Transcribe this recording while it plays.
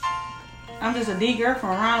I'm just a D girl from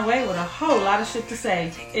around the way with a whole lot of shit to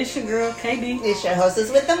say. It's your girl, KD. It's your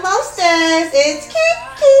hostess with the mostest. It's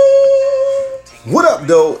Kiki. What up,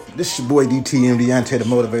 though? This is your boy DTM, Deontay the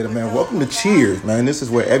Motivator, man. Welcome to Cheers, man. This is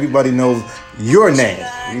where everybody knows your name.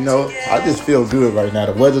 You know, I just feel good right now.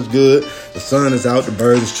 The weather's good. The sun is out. The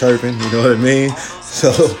birds is chirping. You know what I mean?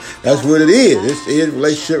 So that's what it is. This is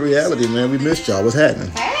relationship reality, man. We missed y'all. What's happening?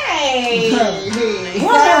 Hey.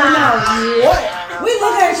 What? We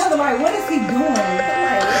look at each other like, what is he doing?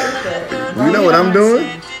 You know what I'm doing?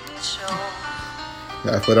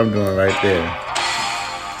 That's what I'm doing right there.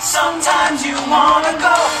 Sometimes you wanna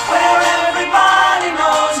go where everybody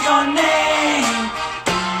knows your name,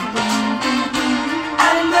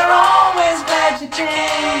 and they're always glad you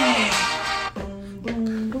came.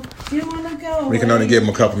 You wanna go? We can only give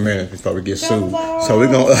them a couple minutes before we get sued. So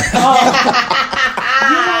we're going to...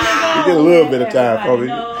 We get a little bit of time before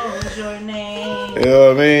we... You know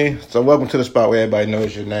what I mean? So welcome to the spot where everybody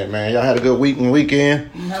knows your name, man. Y'all had a good week and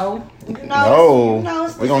weekend? No. We're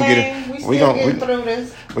gonna get it. We're gonna through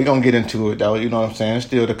this. We're gonna get into it though. You know what I'm saying?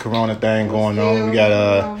 Still the corona thing going on. We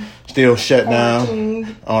got still shut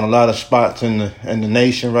down on a lot of spots in the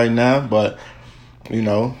nation right now, but you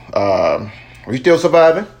know, we still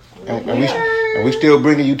surviving, and we still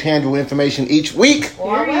bringing you tangible information each week.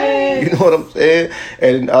 You know what I'm saying?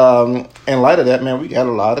 And in light of that, man, we got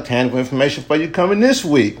a lot of tangible information for you coming this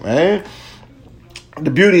week, man. The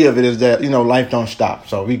beauty of it is that, you know, life don't stop.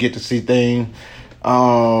 So we get to see things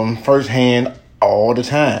firsthand all the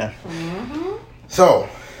time. Mm-hmm. So,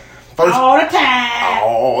 all the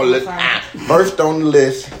time. First on the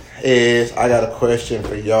list is, I got a question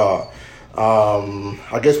for y'all.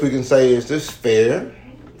 I guess we can say, is this fair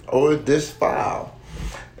or is this foul?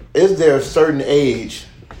 Is there a certain age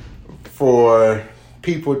for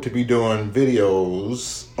people to be doing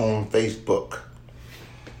videos on Facebook?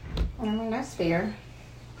 I mean, that's fair.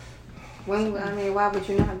 Why would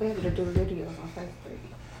you not be able to do videos on Facebook?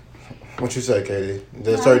 What you say, Katie? Is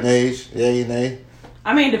there a certain age? Yay, nay?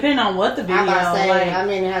 I mean, depending on what the video. It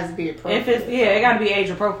has to be appropriate. It got to be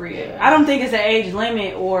age appropriate. Yeah. I don't think it's an age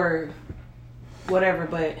limit or whatever,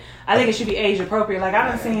 but I think it should be age appropriate. Like, I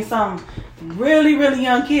done seen some really, really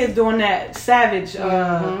young kids doing that savage,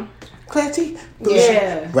 Clatty?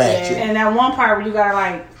 Yeah. Ratchet. And that one part where you gotta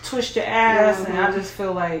like twist your ass, and I just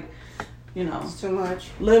feel like, you know, it's too much.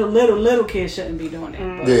 Little kids shouldn't be doing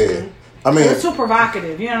it. Yeah. I mean, it's too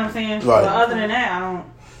provocative. You know what I'm saying? Right. But other than that, I don't.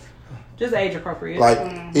 Just age appropriate.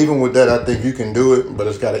 Like, even with that, I think you can do it, but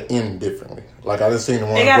it's got to end differently. Like, I didn't see the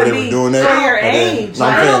one where they were doing that. For your age.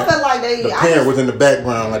 I don't feel like they... The parent was in the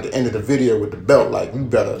background at the end of the video with the belt. Like, we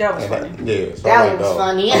better... That was funny. Yeah. So that was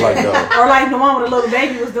funny. I like that. Or like the one where the little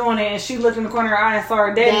baby was doing it, and she looked in the corner of her eye and saw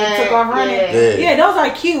her daddy and took off running. Yeah, those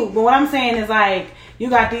are cute. But what I'm saying is, like, you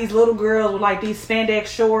got these little girls with like these spandex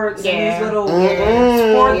shorts and these little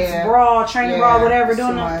sports bra, training bra, whatever.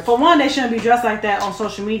 Doing them. For one, they shouldn't be dressed like that on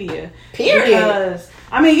social media. Period. Because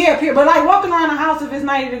period. But like walking around the house if it's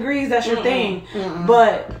 90 degrees, that's your thing.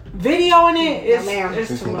 But videoing it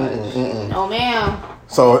is too much. Oh man.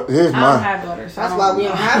 So here's I don't have daughters. So that's why we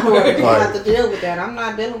don't have daughters. We don't have to deal with that. I'm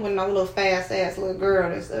not dealing with no little fast ass little girl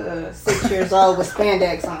that's 6 years old with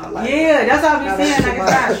spandex on. Like, that's how I be saying. Like,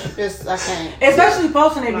 I can't. Especially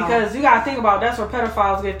posting it because you gotta think about that's where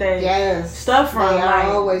pedophiles get their stuff from. Like,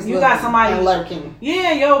 always you got somebody lurking.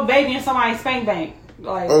 Yeah, your baby in somebody's spank bank.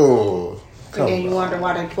 Like, and then you wonder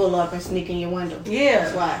why they pull up and sneak in your window. Yeah,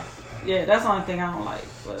 that's why. Yeah, that's the only thing I don't like.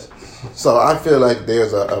 But so I feel like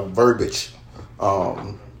there's a verbiage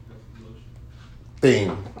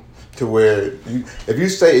thing to where if you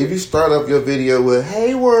start off your video with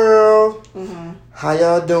 "Hey world, how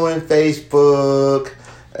y'all doing Facebook,"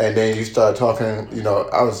 and then you start talking, you know,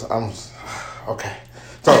 I'm okay.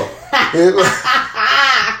 So here's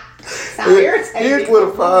what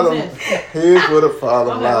a problem. Here's what a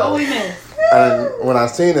problem lies. And when I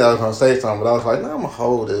seen it, I was gonna say something, but I was like, "No, I'm gonna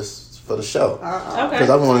hold this for the show because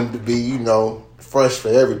I wanted it to be, you know, fresh for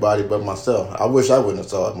everybody but myself. I wish I wouldn't have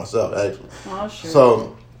saw it myself, actually." Oh, sure.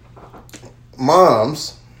 So,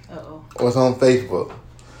 Moms was on Facebook,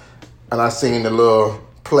 and I seen the little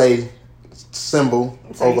play symbol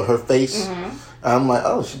over her face. And I'm like,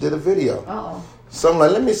 oh, she did a video. So I'm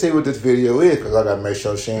like, let me see what this video is, because I got to make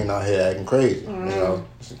sure she ain't out here acting crazy. You know,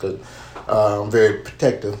 because I'm very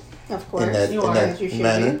protective in that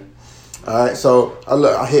manner. All right, so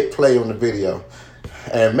I hit play on the video.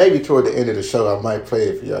 And maybe toward the end of the show, I might play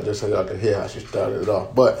it for y'all just so y'all can hear how she started it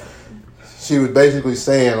off. But she was basically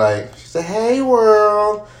saying, like, she said, "Hey,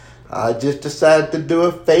 world, I just decided to do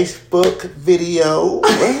a Facebook video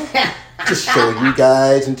to show you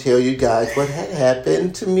guys and tell you guys what had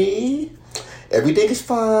happened to me everything is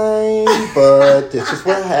fine, but this is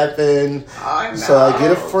what happened. Oh, no. So I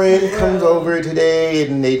get a friend who comes over today,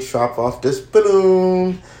 and they drop off this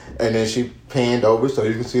balloon, and then she panned over so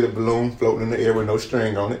you can see the balloon floating in the air with no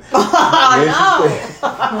string on it.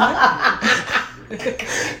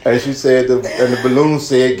 And she said, and the balloon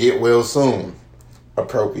said, "Get well soon."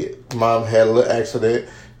 Appropriate. Mom had a little accident,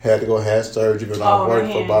 had to go have surgery, been off work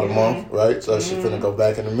for about a month, right? So she's finna go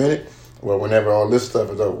back in a minute. Well, whenever all this stuff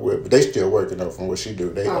is over with, but they still working though from what she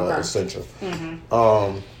do. They are essential.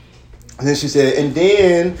 And then she said, and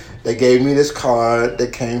then they gave me this card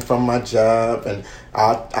that came from my job, and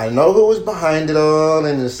I know who was behind it all,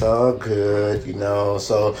 and it's all good, you know.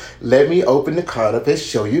 So let me open the card up and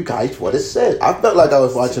show you guys what it says. I felt like I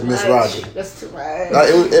was watching Miss Rogers. That's too much. Like,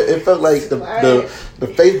 it felt like the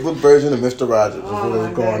Facebook version of Mr. Rogers was what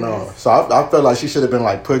was going on. So I felt like she should have been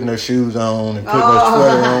like putting her shoes on and putting her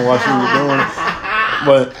sweater on while she was doing it.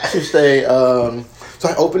 But she said, so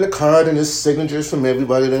I opened the card and there's signatures from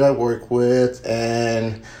everybody that I work with,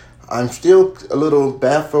 and I'm still a little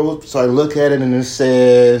baffled. So I look at it and it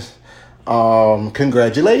says,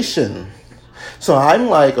 congratulations. So I'm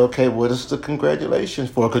like, okay, what is the congratulations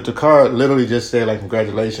for? Because the card literally just said like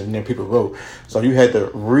congratulations, and then people wrote. So you had to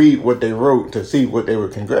read what they wrote to see what they were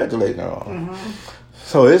congratulating on.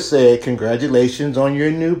 So it said, congratulations on your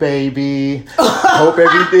new baby. Hope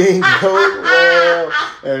everything goes well.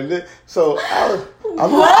 And then, so I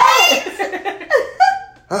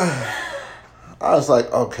was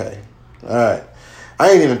like, okay, all right.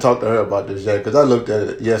 I ain't even talked to her about this yet because I looked at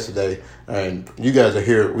it yesterday, and you guys are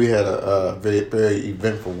here. We had a very, very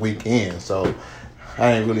eventful weekend, so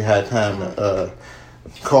I ain't really had time to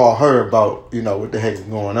call her about, you know, what the heck is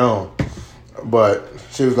going on. But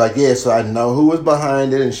she was like, yeah, so I know who was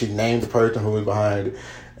behind it, and she named the person who was behind it.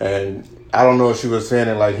 And I don't know if she was saying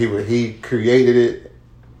it like he created it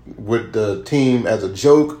with the team as a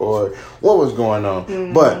joke or what was going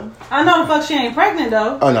on. But I know the fuck she ain't pregnant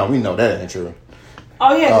though. Oh no, we know that ain't true.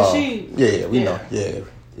 Oh yeah, cause she. Yeah, we know. Yeah,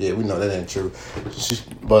 we know that ain't true.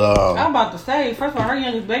 But I'm about to say, first of all, her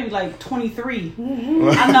youngest baby like 23.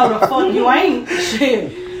 I know the fuck you ain't.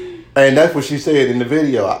 Shit. And that's what she said in the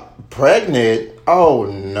video. Pregnant? Oh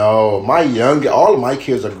no, all of my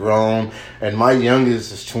kids are grown, and my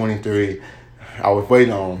youngest is 23. I was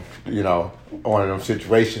waiting on, you know, one of them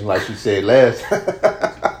situations like she said last.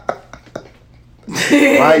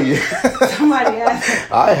 Somebody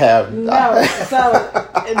asked. I have no. So,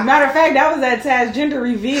 matter of fact, that was at Taz's gender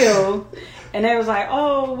reveal, and they was like,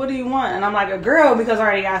 "Oh, what do you want?" And I'm like, "A girl," because I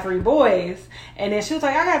already got 3 boys. And then she was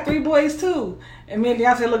like, "I got 3 boys too." And me and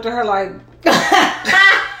Beyonce looked at her like.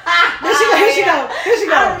 Here she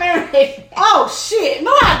go. I remember it. Oh shit!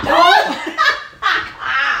 No, I don't.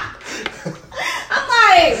 I'm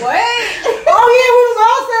like, what? Oh yeah, we was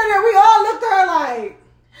all sitting there. We all looked at her like,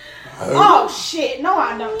 oh shit! No,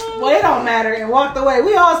 I don't. Well, it don't matter. And walked away.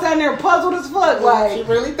 We all sitting there puzzled as fuck. Like, she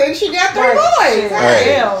really thinks she got 3 boys.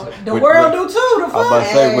 Hell, the world do too. The fuck. I was about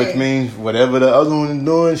to say, which means whatever the other one is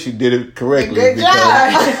doing, she did it correctly. Good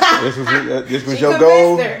job. This was your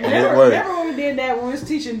goal. Remember when we did that when we was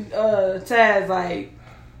teaching Taz like.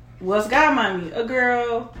 Was God Mommy a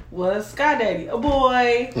girl? Was God Daddy a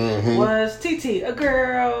boy? Was TT a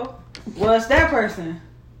girl? Was that person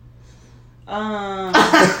a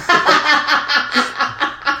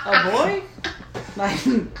boy? Like,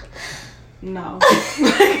 no.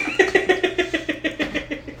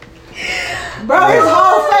 Bro, his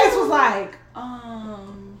whole face was like,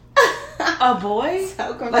 a boy?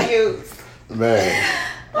 So confused. Like, man.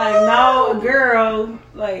 Like, no, a girl.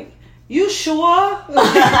 Like, you sure?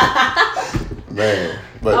 Man.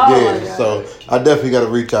 But so I definitely got to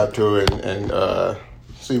reach out to her and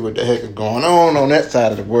see what the heck is going on that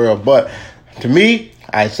side of the world. But to me,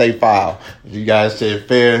 I say foul. You guys said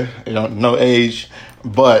fair, you know, no age.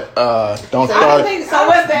 But don't start. So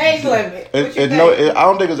what's the age limit? I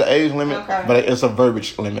don't think it's an age limit, but it's a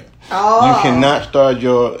verbiage limit. Oh. You cannot start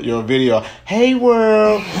your video. Hey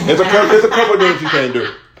world. There's a couple of things you can't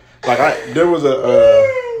do. Like there was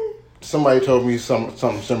somebody told me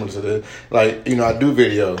something similar to this. Like, you know, I do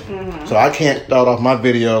videos, so I can't start off my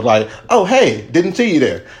video like, "Oh, hey, didn't see you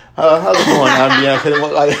there. How's it going?" I'm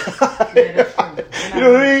Beyonce. Like, you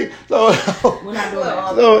know what I mean? So, we're not doing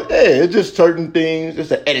that. So, yeah, it's just certain things.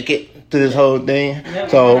 It's an etiquette to this whole thing. Yep,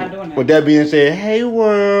 so, with that being said, hey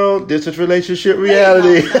world, this is relationship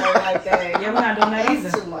reality. Like that. Yeah, we're not doing that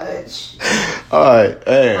either. Too much. All right,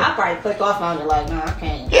 hey. I'll probably click off on it like, no, I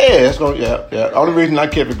can't. Yeah, that's going. Yeah. The only reason I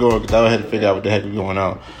kept it going because I had to figure out what the heck was going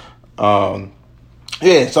on.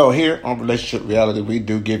 Yeah. So here on Relationship Reality, we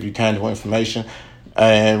do give you tangible information,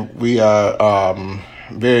 and we are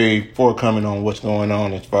very forthcoming on what's going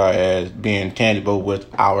on as far as being tangible with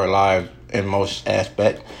our lives in most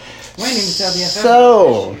aspects. We ain't even tell the FL.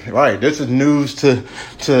 So, right, this is news to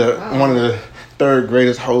one of the third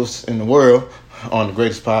greatest hosts in the world on the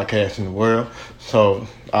greatest podcast in the world. So,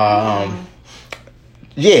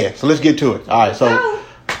 yeah, so let's get to it. All right, so,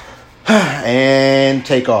 and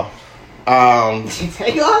take off.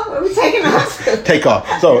 Take off? Where are we taking off? Take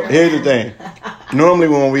off. So, here's the thing. Normally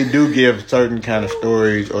when we do give certain kind of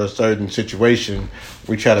stories or a certain situation,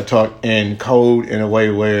 we try to talk in code in a way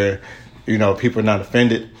where, you know, people are not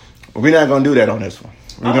offended. We're not going to do that on this one.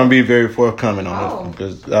 We're going to be very forthcoming on this one.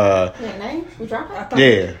 Because, names? We drop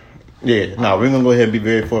it? Yeah. No, we're going to go ahead and be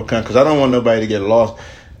very forthcoming. Because I don't want nobody to get lost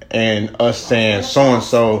in us saying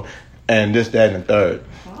so-and-so and this, that, and the third.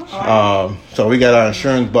 So we got our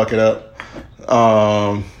insurance bucket up.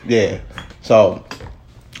 Yeah. So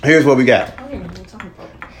here's what we got.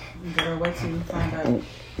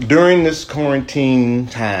 During this quarantine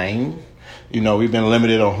time, you know, we've been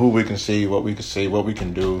limited on who we can see, what we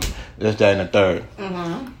can do, this, that, and the third.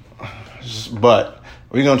 Mm-hmm. But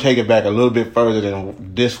we're going to take it back a little bit further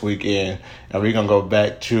than this weekend, and we're going to go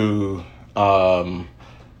back to,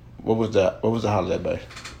 what was the holiday, babe?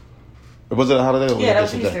 Was it a holiday? Yeah, that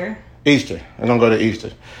was Easter. Easter. We're going to go to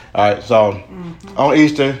Easter. All right, so on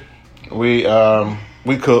Easter, we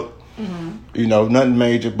cook. Mm-hmm. You know, nothing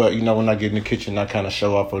major, but, you know, when I get in the kitchen, I kind of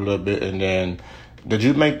show off a little bit, and then... was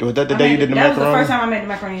that the day you did the macaroni? That was the first time I made the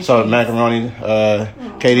macaroni. So macaroni,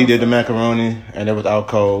 Katie did the macaroni, and it was out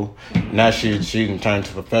cold. Now she turned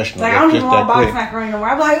to professional. Like, I don't even want box macaroni no more.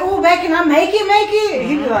 I'm like, oh, babe, can I make it? Mm-hmm.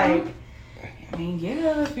 He'd be like, I mean,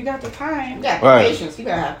 yeah, if you got the time. You got patience. You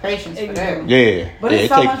gotta have patience for that. Yeah. But it's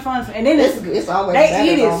so much fun. And then it's always they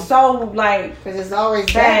better. Eat it so, like... Because it's always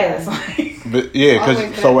fast. But yeah,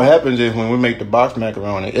 because so what happens is when we make the box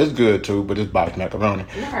macaroni, it's good too, but it's box macaroni.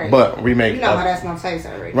 Right. But we make... You know how that's going to taste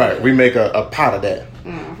already. Right. We make a pot of that.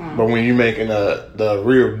 Mm-hmm. But when you're making the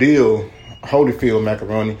real deal Holyfield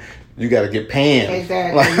macaroni, you got to get pans.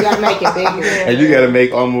 Exactly. Like, you got to make it bigger. And you got to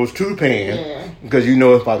make almost 2 pans because you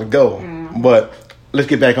know it's about to go. Mm-hmm. But let's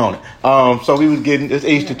get back on it. So we was getting... It's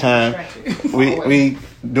Easter time. We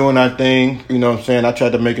doing our thing. You know what I'm saying? I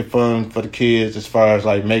tried to make it fun for the kids as far as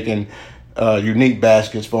like making... unique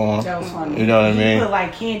baskets for them. That was funny. You know what I mean? He put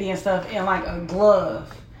like candy and stuff in like a glove.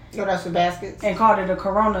 Oh, that's for baskets? And called it a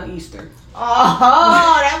Corona Easter.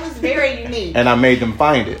 Oh, that was very unique. And I made them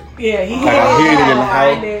find it. Yeah, I hid it in the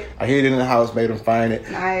house. I hid it in the house, made them find it.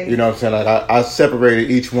 Nice. You know what I'm saying? Like I separated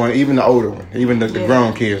each one, even the older one, even the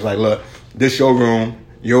grown kids. Like, look, this your room.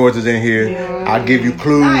 Yours is in here. Yeah. I give you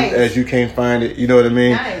clues as you can't find it. You know what I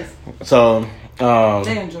mean? Nice. So...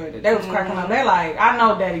 they enjoyed it. They was cracking up. They're like, I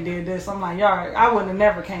know Daddy did this. I'm like, y'all, I wouldn't have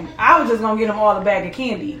never came. I was just gonna get him all a bag of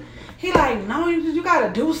candy. He like, no, you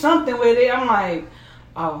gotta do something with it. I'm like,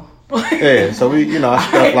 oh. Yeah, so we, you know, I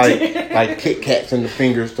stuck like Kit Kats in the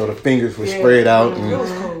fingers, so the fingers were spread out, and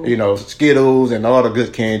cool. You know, Skittles and all the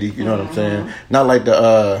good candy. You know what I'm saying? Not like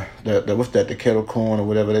the what's that, the kettle corn or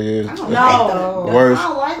whatever that is. I don't like those. Worst. I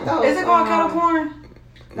don't like those. Is it called kettle corn?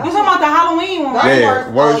 You talking about the Halloween one?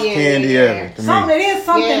 Yeah, worst candy ever. It is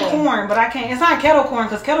something corn, but I can't. It's not kettle corn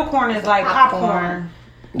because kettle corn is like popcorn.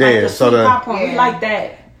 Yeah, like so the popcorn. We like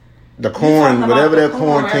that. The corn, whatever that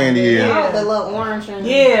corn candy is. Yeah, the little orange.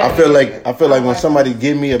 I feel like when somebody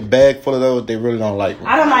give me a bag full of those, they really don't like me.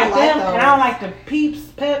 I don't like them, and I don't like the Peeps.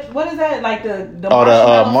 What is that? Like the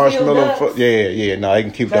marshmallow. Yeah. No, I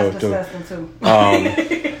can keep those too. That's disgusting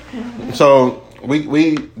too. So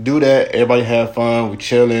we do that. Everybody have fun. We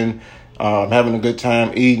chilling, having a good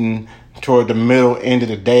time, eating. Toward the middle end of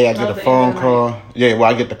the day, I get a phone call. Yeah, well,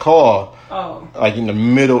 I get the call. Oh. Like in the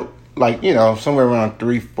middle. Like, you know, somewhere around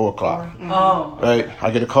 3-4 o'clock. Oh. Right? I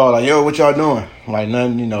get a call like, yo, what y'all doing? Like,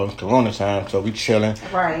 nothing, you know, Corona time, so we chilling.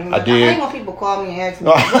 Right. I did. I hate when people call me and ask me,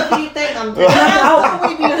 what do you think I'm doing?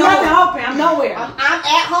 I'm nowhere. I'm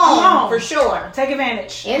at home, for sure. Take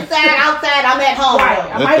advantage. Inside, outside, I'm at home.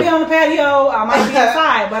 Right. I might be on the patio, I might be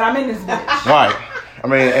inside, but I'm in this bitch. Right. I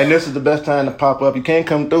mean, and this is the best time to pop up. You can't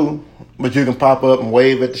come through, but you can pop up and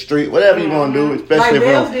wave at the street, whatever you want to do. Especially like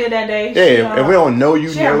Bells did that day. Yeah, if we don't know you,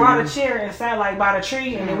 she had brought a chair and sat like by the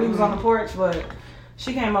tree, and then we was on the porch. But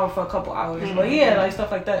she came over for a couple hours. But yeah, like stuff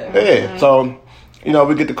like that. Yeah. So, you know,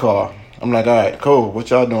 we get the call. I'm like, all right, cool. What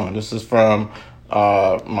y'all doing? This is from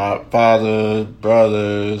my father's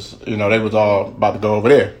brothers. You know, they was all about to go over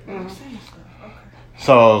there.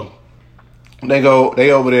 So they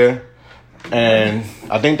over there. And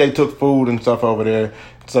I think they took food and stuff over there.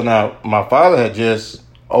 So now my father had just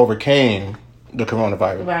overcame the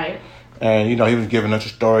coronavirus. Right. And, you know, he was giving us a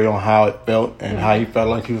story on how it felt and how he felt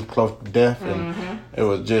like he was close to death. And it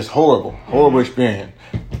was just horrible experience.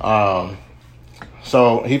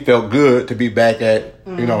 So he felt good to be back at,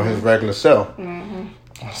 you know, his regular self.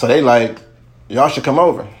 So they like, y'all should come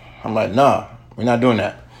over. I'm like, nah, we're not doing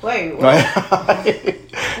that. Wait, what?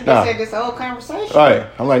 You said this whole conversation? Right.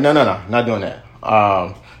 I'm like, no, not doing that.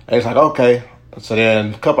 They was like, okay. So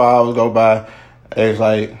then a couple hours go by. They was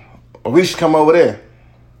like, well, we should come over there.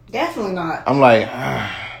 Definitely not. I'm like,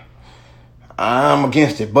 I'm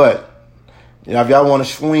against it. But, you know, if y'all want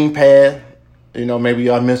to swing past, you know, maybe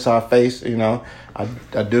y'all miss our face, you know.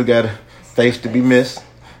 I do got a face to be missed.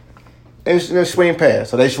 They swing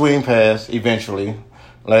past. So they swing past eventually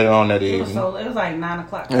later on that evening. So it was like 9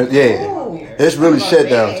 o'clock. Yeah. Ooh. It's really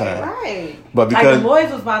shutdown time. Right. But because the boys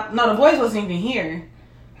the boys wasn't even here.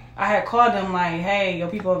 I had called them like, hey, your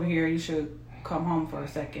people over here, you should come home for a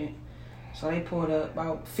second. So they pulled up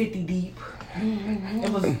about 50 deep.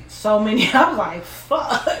 It was so many. I was like,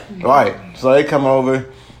 fuck. Right. So they come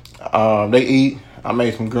over. They eat. I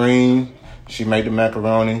made some greens. She made the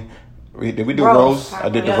macaroni. Did we do roast? I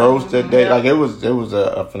did the roast that day. Like it was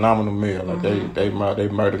a phenomenal meal. Like they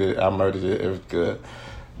murdered it. I murdered it. It was good.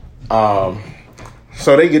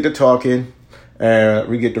 So they get to talking, and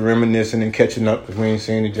we get to reminiscing and catching up because we ain't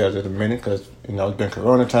seen each other in a minute because you know it's been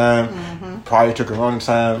Corona time. Prior to Corona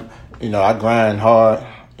time, you know I grind hard.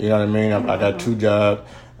 You know what I mean? I got 2 jobs.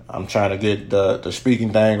 I'm trying to get the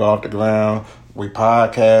speaking thing off the ground. We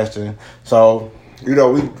podcasting. So you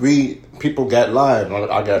know we people got lives.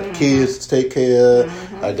 I got kids to take care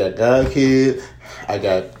of. I got godkids. I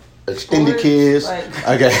got extended kids.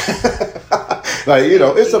 I got like you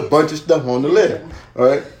know, it's a bunch of stuff on the list,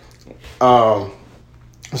 right?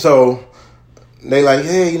 So they like,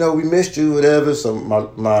 hey, you know, we missed you, whatever. So my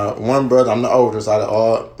one brother, I'm the oldest out of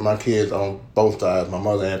all my kids on both sides, my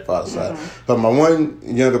mother and father's side. But my one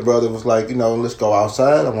younger brother was like, you know, let's go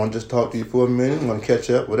outside. I want to just talk to you for a minute. I want to catch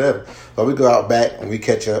up, whatever. So we go out back and we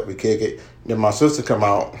catch up, we kick it. Then my sister come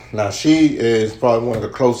out. Now she is probably one of the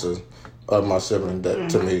closest of my siblings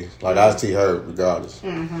to me. Like I see her regardless.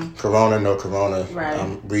 Corona, no Corona,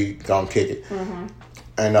 we gonna kick it.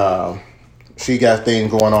 And she got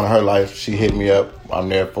things going on in her life. She hit me up. I'm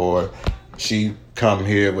there for her. She come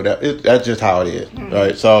here, whatever. That's just how it is,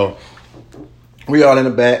 right? So we all in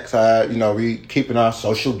the backside. You know, we keeping our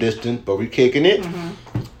social distance, but we kicking it.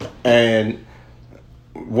 And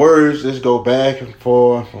words just go back and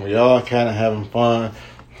forth, and we all kind of having fun.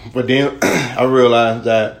 But then I realized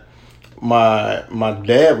that my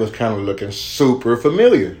dad was kind of looking super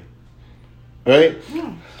familiar, right?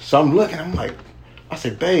 So I'm looking, I'm like, I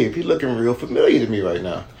said, babe, he's looking real familiar to me right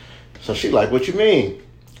now. So she like, what you mean?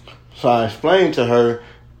 So I explained to her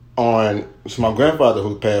it's my grandfather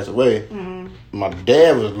who passed away. My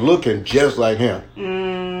dad was looking just like him.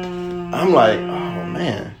 I'm like, oh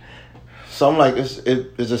man. So I'm like, is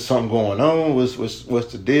there something going on? What's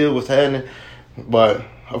the deal? What's happening? But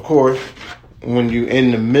of course, when you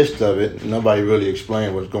in the midst of it, nobody really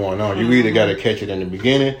explain what's going on. You either got to catch it in the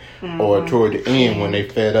beginning or toward the end when they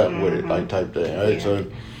fed up with it, like type thing. Right? So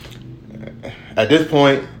at this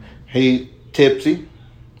point, he tipsy.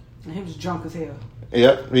 And he was drunk as hell.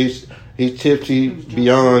 Yep, he's tipsy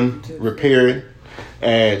beyond repairing,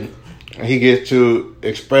 and he gets to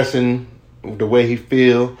expressing the way he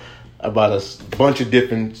feel about a bunch of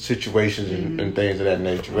different situations and things of that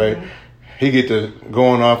nature, right? He get to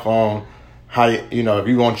going off on how, you know, if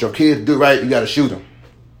you want your kids to do right, you got to shoot them.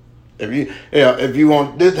 If you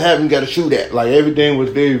want this to happen, you got to shoot that. Like everything was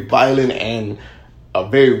very violent and a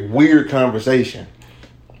very weird conversation.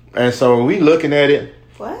 And so we looking at it.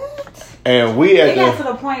 What? And we got to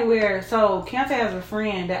the point where, so Keontae has a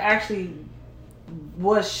friend that actually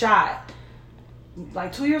was shot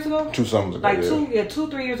like 2 years ago? 2 summers ago. Like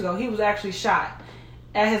 2-3 years ago, he was actually shot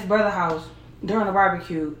at his brother's house during a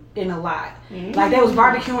barbecue in the lot. Like they was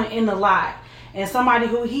barbecuing in the lot. And somebody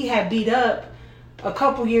who he had beat up a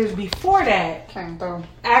couple years before that came through.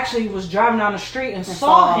 Actually was driving down the street and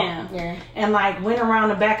saw him. Yeah. And like went around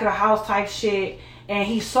the back of the house type shit. And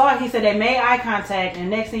he saw it. He said they made eye contact. And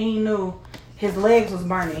next thing he knew, his legs was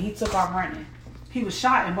burning. He took off running. He was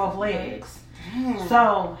shot in both legs.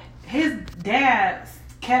 So his dad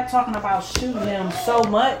kept talking about shooting him so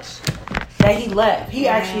much that he left. He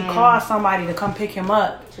actually called somebody to come pick him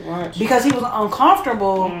up because he was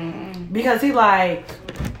uncomfortable. Because he like,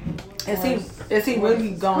 is he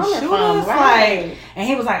really gonna shoot us? Right. Like, and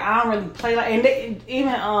he was like, I don't really play like. And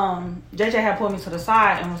even JJ had pulled me to the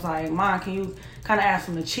side and was like, Mom, can you kind of ask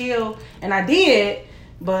him to chill? And I did,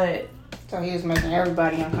 but So he was making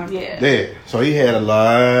everybody uncomfortable. Yeah. So he had a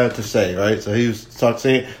lot to say, right? So he was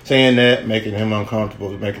saying that, making him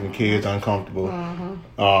uncomfortable, making the kids uncomfortable,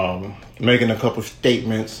 making a couple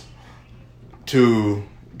statements to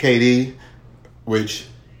KD, which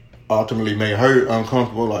ultimately made her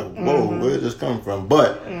uncomfortable. Like, whoa, where did this come from?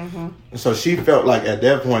 But so she felt like at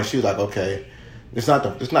that point she was like, okay, it's not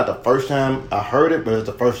the first time I heard it, but it's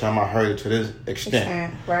the first time I heard it to this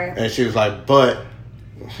extent. Right. And she was like, but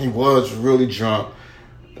he was really drunk.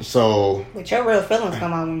 So, but your real feelings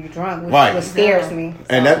come out when you're drunk, which scares me. So.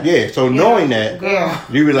 And that, so knowing that,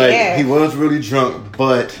 you be like, he was really drunk,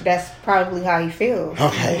 but that's probably how he feels.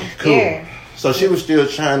 Okay, cool. Yeah. So she was still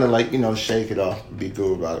trying to shake it off, be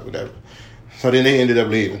cool about it, whatever. So then they ended up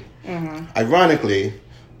leaving. Ironically,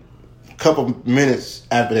 a couple minutes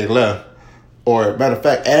after they left, or matter of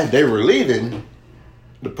fact, as they were leaving,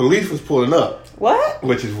 the police was pulling up. What?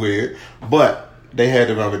 Which is weird, but they had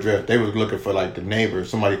the wrong address. They was looking for the neighbor.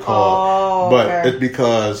 Somebody called, but it's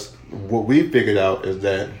because what we figured out is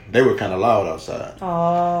that they were kind of loud outside.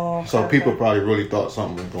 So people probably really thought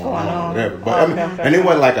something was going on or whatever. But and it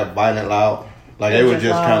wasn't like a violent loud. They were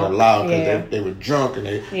just kind of loud because they were drunk and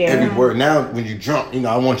every word. Now when you drunk,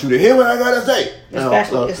 I want you to hear what I gotta say.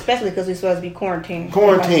 Especially because we're supposed to be quarantined.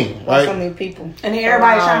 Right? So many people. And then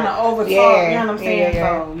everybody's trying to overtalk. You know what I'm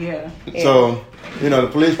saying? So the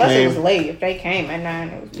police came. It was late. If they came at 9,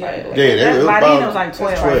 it was probably late. It was like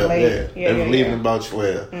 12. They were leaving about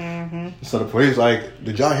 12. So the police like,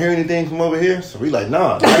 did y'all hear anything from over here? So we like,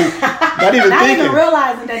 nah. Not even not thinking. even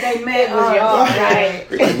realizing that they met was y'all. Right.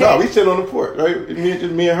 We like, nah, we sit on the porch, right? Me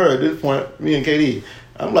and her at this point, me and KD.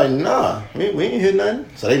 I'm like, nah, we ain't hear nothing.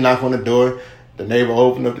 So they knock on the door. The neighbor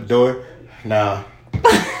opened up the door. Now,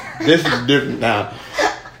 this is different. Now,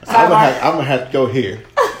 I'm gonna have to go here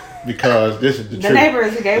because this is the truth. Neighbor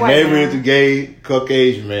is a gay white man. The neighbor is a gay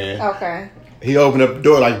Caucasian man. Okay. He opened up the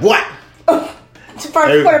door like, what? For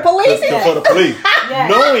the police? For the police.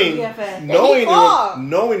 Knowing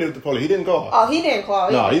it was the police. He didn't call. Oh, he didn't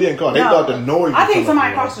call. No, he didn't call. They thought the noise was I think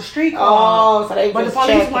somebody across the street called. So they but the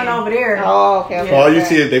police went over there. Oh, okay. So all you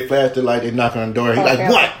see is they flashed the light, they knock on the door. He's like,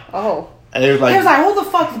 what? Oh. And he was like, who the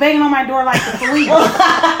fuck's banging on my door like the police?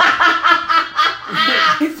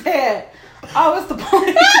 He said, oh, it's the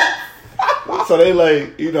police. So they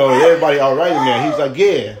everybody all right in there. He's like,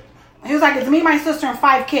 yeah. He was like, it's me, my sister, and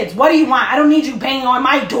 5 kids. What do you want? I don't need you banging on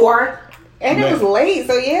my door. And it was late,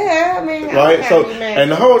 so yeah, I mean. Right? So, and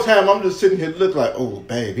the whole time I'm just sitting here looking like, oh,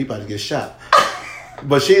 babe, he about to get shot.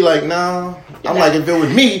 But she like, no. I'm like, if it was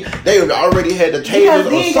me, they would already had the tasers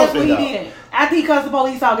or something. Guess we did. After he cussed the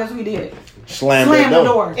police out, guess we did. Slammed the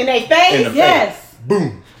door. In their face? Yes.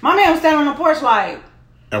 Boom. My man was standing on the porch like,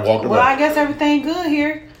 and walked away. Well, I guess everything good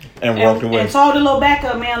here. And walked away. And told the little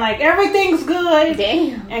backup man, like, everything's good.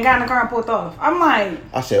 Damn. And got in the car and pulled off. I'm like...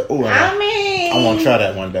 I said, oh, I want to try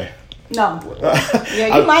that one day. No.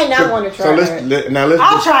 Yeah, you might not want to try it.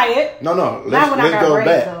 I'll try it. No. Let's go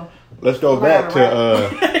back. Let's go back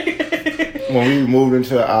to when we moved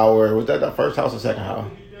into our... Was that our first house or second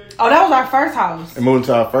house? Oh, that was our first house. We moved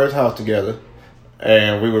into our first house together.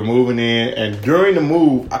 And we were moving in. And during the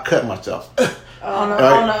move, I cut myself.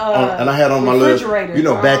 And I had on my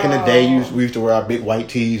little, back in the day, we used to wear our big white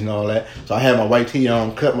tees and all that. So I had my white tee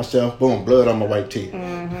on, cut myself, boom, blood on my white tee.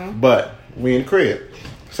 But we in the crib.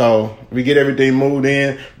 So we get everything moved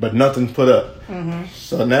in, but nothing's put up.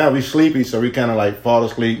 So now we sleepy, so we kind of fall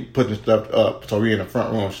asleep, putting stuff up. So we in the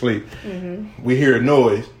front room asleep. We hear a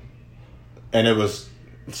noise, and it was,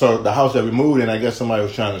 so the house that we moved in, I guess somebody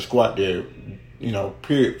was trying to squat there,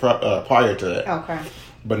 prior to that. Okay.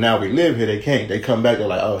 But now we live here, they can't. They come back, they're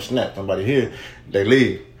like, oh, snap, somebody here. They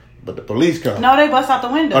leave. But the police come. No, they bust out the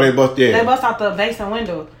window. Oh, they bust out the basement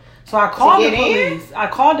window. So I called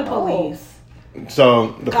the police.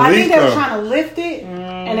 So the police I think they were trying to lift it,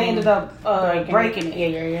 and they ended up breaking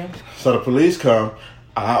it. Yeah. So the police come.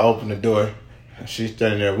 I open the door. And she's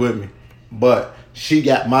standing there with me. But she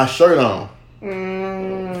got my shirt on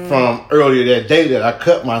from earlier that day that I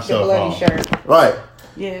cut myself on. The bloody shirt. Right.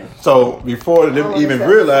 Yeah. So before them even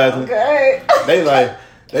realizing,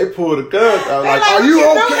 they pulled the gun. I was like, "Are you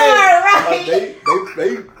okay?"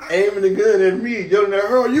 They aiming the gun at me, yelling at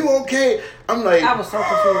her, "Are you okay?" I'm like, I was so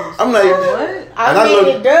confused. I'm like, what?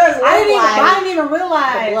 It does. I didn't even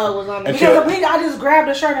realize the blood was on the because I just grabbed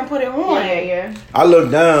the shirt and put it on. Yeah. I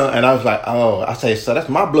looked down and I was like, "Oh," I say, "So that's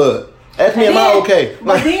my blood." Ask me, am I okay?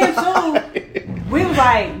 But then too, we was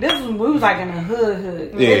like in the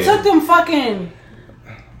hood. Yeah. It took them fucking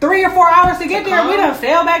 3 or 4 hours to get there. We done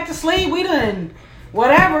fell back to sleep. We done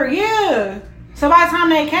whatever. Yeah. So by the time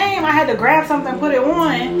they came, I had to grab something, put it on,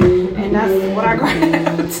 and that's what I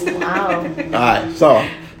grabbed. Wow. All right, so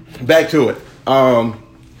back to it.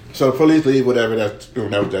 So the police leave, whatever, that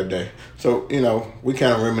was that day. So, we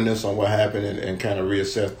kind of reminisce on what happened and kind of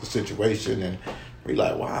reassess the situation. And we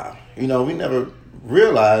like, wow, we never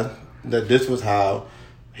realized that this was how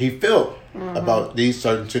he felt about these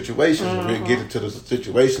certain situations. We'll get into the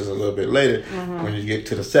situations a little bit later when you get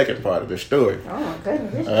to the second part of the story. Oh, my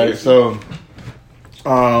goodness. All right,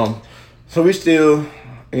 so we still,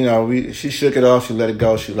 she shook it off. She let it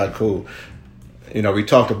go. She was like, cool. We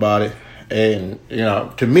talked about it. And,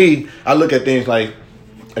 to me, I look at things like,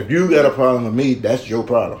 if you got a problem with me, that's your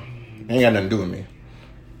problem. It ain't got nothing to do with me.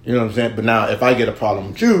 You know what I'm saying? But now, if I get a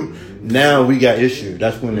problem with you, now we got issues.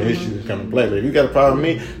 That's when the issues come into play. But if you got a problem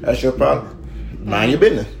with me, that's your problem. Mind your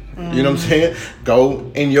business. You know what I'm saying? Go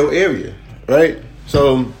in your area, right?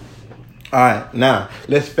 So, all right, now,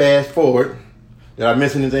 let's fast forward. Did I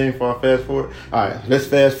miss anything before I fast forward? All right, let's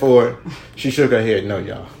fast forward. She shook her head. No,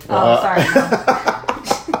 y'all. Sorry.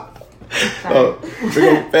 So we're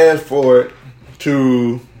going to fast forward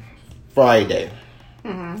to Friday.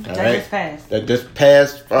 That just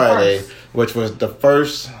passed Friday, which was the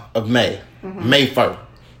 1st of May. May 1st.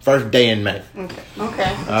 First day in May. Okay.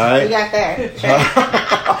 All right. We got that.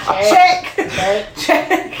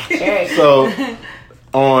 Check. So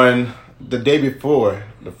on the day before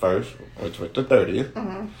the 1st, which was the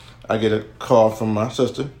 30th, I get a call from my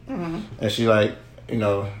sister. And she like,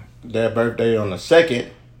 their birthday on the 2nd.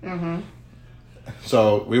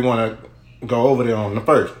 So we want to go over there on the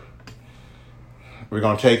 1st. We're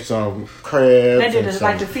going to take some crabs. They did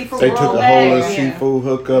like the seafood They took roll a whole bag. seafood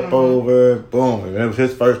hookup over. Boom. And it was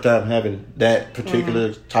his first time having that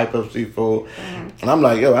particular type of seafood. And I'm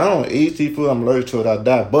like, yo, I don't eat seafood. I'm allergic to it. I'll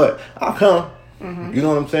die. But I'll come. You know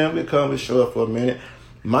what I'm saying? We'll come. We'll show up for a minute.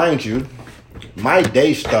 Mind you, my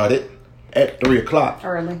day started at 3 o'clock.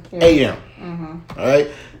 Early. A.M. All right?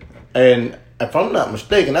 And if I'm not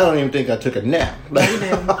mistaken, I don't even think I took a nap.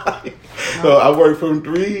 So I worked from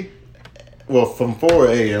 4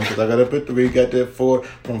 a.m. because I got up at 3, got there at 4.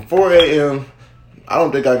 From 4 a.m., I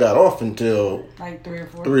don't think I got off until like 3 or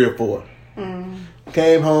 4. 3 or 4.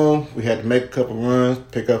 Came home. We had to make a couple runs,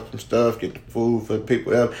 pick up some stuff, get the food for the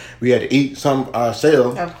people else. We had to eat some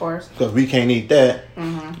ourselves. Of course. Because we can't eat that.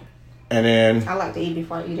 And then... I like to eat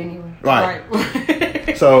before I eat anyway. Right.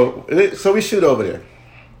 So we shoot over there.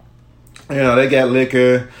 They got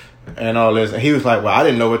liquor and all this. And he was like, well, I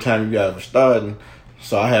didn't know what time you guys were starting.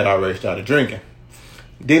 So I had already started drinking.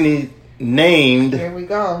 Then he named Here we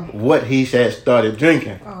go. what he had started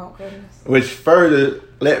drinking. Oh, goodness. Which further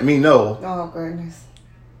let me know, Oh, goodness.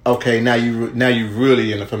 okay, now you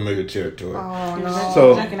really in the familiar territory. Oh, no.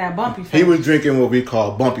 So drinking that bumpy face. he was drinking what we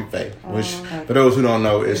call bumpy face, which for those who don't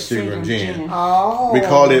know is cigarette and gin. Oh. We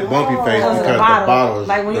call it bumpy face because the bottles,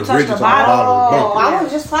 like when you the touch ridges the on the bottle is Oh, bumpy. I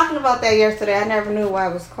was just talking about that yesterday. I never knew why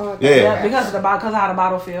it was called that. Yeah. Because of how the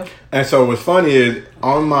bottle feels. And so what's funny is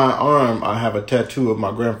on my arm I have a tattoo of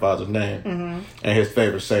my grandfather's name and his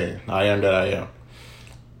favorite saying, I am that I am.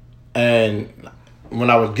 And when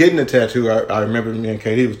I was getting the tattoo, I remember me and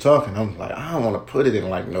Katie was talking. I was like, I don't want to put it in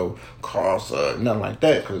like no cross or nothing like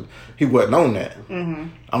that because he wasn't on that.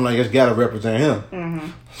 I'm like, it's got to represent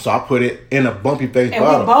him. So I put it in a bumpy face bottle.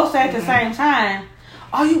 And we both said at the same time,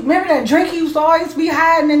 oh, you remember that drink you used to always be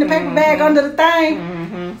hiding in the paper bag under the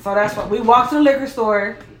thing? So that's what we walked to the liquor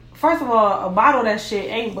store. First of all, a bottle of that shit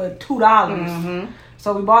ain't but $2.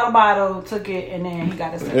 So we bought a bottle, took it, and then he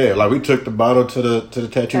got his tattoo. Yeah, like we took the bottle to the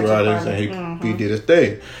tattoo artist, and he did his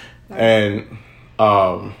thing. And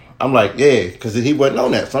I'm like, yeah, because he wasn't on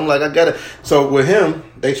that. So I'm like, I got to. So with him,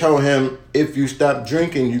 they told him, if you stop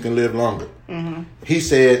drinking, you can live longer. He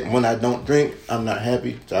said, when I don't drink, I'm not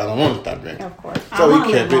happy, so I don't want to stop drinking. Of course. So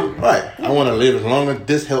he kept it, right. I want to live as long as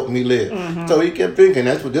this helped me live. So he kept drinking.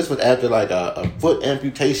 This was after like a foot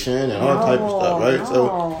amputation and all type of stuff, right?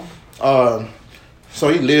 So so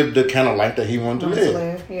he lived the kind of life that he wanted to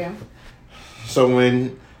live. Yeah. So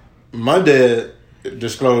when my dad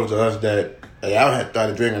disclosed to us that I had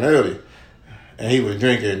started drinking early, and he was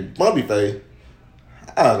drinking bumpy face,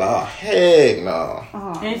 I was like, oh, heck no.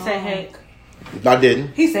 He didn't say heck. I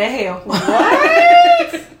didn't. He said hell. What?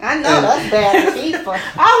 I know that's bad.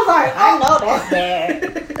 I was like, I know that's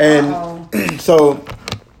bad. And so,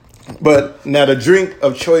 but now the drink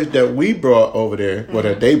of choice that we brought over there, or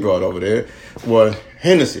that they brought over there, was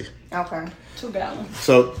Hennessy. Okay. 2 gallons.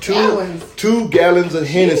 So 2 gallons of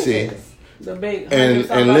Hennessy. Jesus. The big and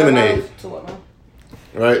lemonade. 2 of them.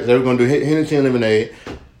 Right? So we're going to do Hennessy and lemonade.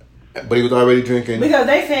 but he was already drinking. Because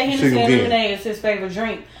they said Hennessy and lemonade is his favorite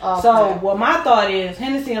drink. Okay. So what my thought is,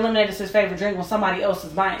 Hennessy and lemonade is his favorite drink when somebody else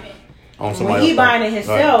is buying it. When he buying it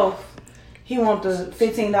himself, he want the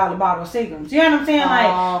 $15 bottle of Seagrams. You know what I'm saying?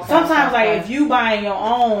 Like sometimes, like if you buying your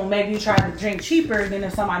own, maybe you try to drink cheaper than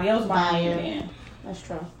if somebody else buying it. Then that's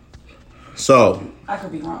true. So I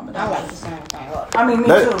could be wrong, but I like the same thing. I mean, me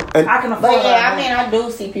too. I can afford. But yeah, I mean, I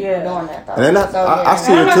do see people doing that though. And then I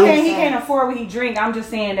see it too. I'm not saying he can't afford what he drink. I'm just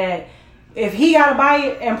saying that if he gotta buy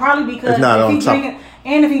it, and probably because if he drinking.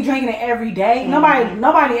 And if he's drinking it every day,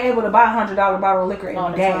 nobody able to buy $100 bottle of liquor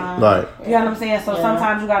every day. Right. You know what I'm saying? So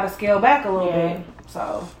sometimes you got to scale back a little bit.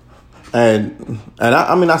 So. And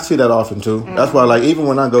I mean I see that often too. Mm-hmm. That's why like even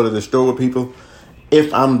when I go to the store with people,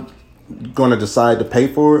 if I'm gonna decide to pay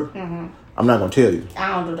for it, I'm not gonna tell you. I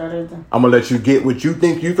don't do that either. I'm gonna let you get what you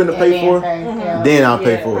think you finna pay for. Then I'll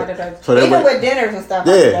pay for it. So even with dinners and stuff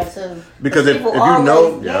like that too. Because if you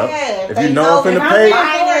know, if you know I'm finna pay,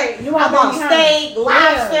 I want steak,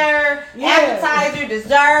 lobster, appetizer,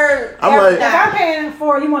 dessert. I'm like, if I'm paying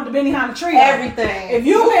for it, you want the Benihana trio. Everything. If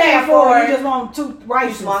you paying for it, you just want 2 rice. You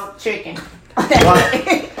just want chicken.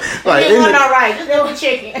 Like you want no rice, just want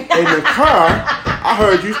chicken. In the car, I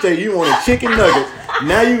heard you say you wanted chicken nuggets.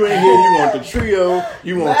 Now you in here, you want the trio,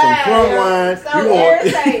 you want some plum wine,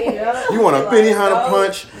 you want a Benihana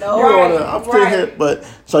punch. I'm still here, but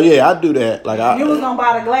so yeah, I do that. Like you was gonna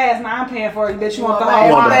buy the glass, now I'm paying for it, bitch. You want the whole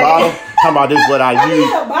bottle? How about this? What I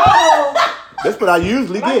use? Bottle. That's what I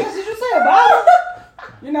usually get. Did you say a bottle?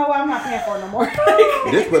 You know what? I'm not paying for it no more.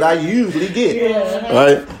 This what I usually get.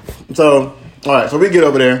 Right. So all right, so we get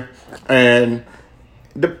over there, and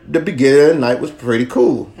the beginning of the night was pretty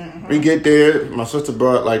cool. We get there. My sister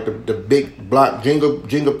brought like the big block jingle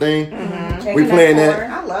thing. We playing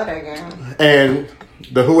that. I love that game. And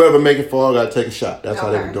the whoever make it fall got to take a shot. That's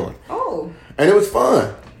how they were doing. Oh. And it was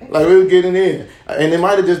fun. Like we were getting in, and it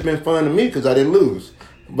might have just been fun to me because I didn't lose.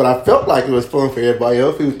 But I felt like it was fun for everybody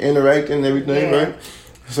else. He was interacting and everything, right?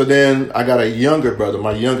 So then I got a younger brother,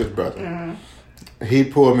 my youngest brother. He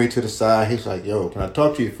pulled me to the side. He's like, "Yo, can I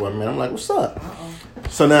talk to you for a minute?" I'm like, "What's up?"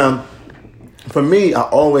 So now, for me, I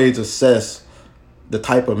always assess the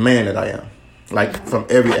type of man that I am, like from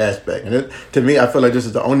every aspect. And to me, I feel like this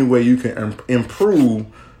is the only way you can improve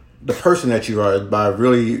the person that you are is by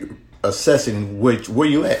really assessing where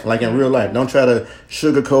you at, like in real life. Don't try to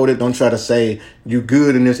sugarcoat it. Don't try to say you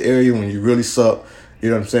good in this area when you really suck.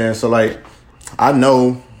 You know what I'm saying? So like, I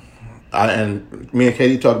know. And me and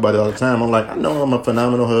Katie talk about it all the time. I'm like, I know I'm a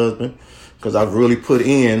phenomenal husband because I've really put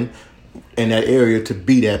in that area to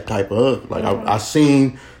be that type of husband. Like I've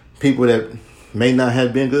seen people that may not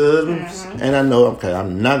have been good husbands, and I know, okay,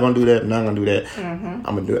 I'm not gonna do that. I'm not gonna do that.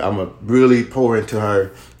 I'm gonna really pour into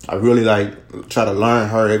her. I really like try to learn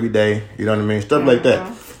her every day. You know what I mean? Stuff like that.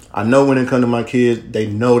 I know when it comes to my kids, they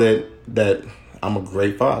know that I'm a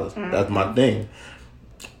great father. That's my thing.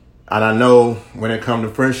 And I know when it comes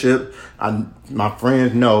to friendship, my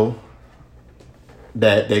friends know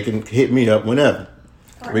that they can hit me up whenever.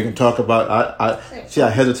 We can talk about. I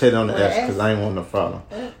hesitated on the S because I ain't want no problem.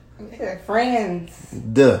 Friends.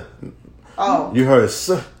 Duh. Oh. You heard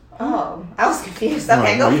Oh, I was confused.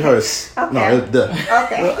 Okay, no, go. You heard Okay. No, it's duh.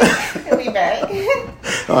 Okay. He'll be back.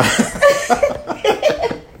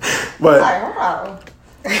 But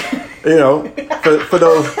you know, for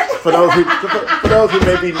those who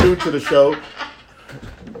may be new to the show,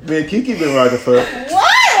 me and Kiki been rocking for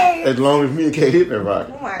as long as me and Katie been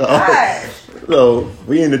rocking. Oh my gosh. So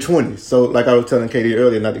we in the 20s. So like I was telling Katie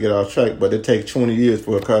earlier, not to get off track, but it takes 20 years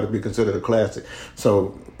for a car to be considered a classic.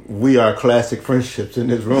 So we are classic friendships in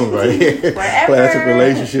this room right here. Classic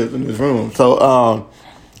relationships in this room. So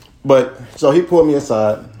so he pulled me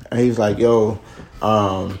aside and he's like, "Yo,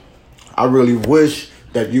 I really wish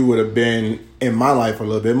that you would have been in my life a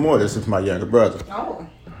little bit more." This is my younger brother. Oh.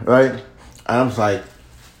 Right? And I was like,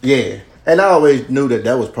 yeah. And I always knew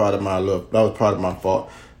that was part of my love. That was part of my fault.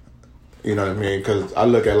 You know what I mean? Because I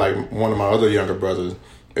look at like one of my other younger brothers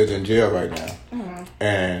is in jail right now.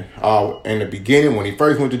 And in the beginning, when he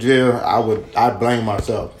first went to jail, I blamed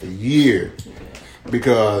myself for years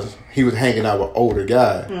because he was hanging out with older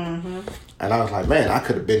guys. And I was like, man, I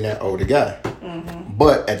could have been that older guy.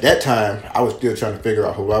 But at that time, I was still trying to figure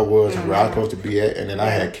out who I was and where I was supposed to be at. And then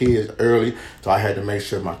I had kids early, so I had to make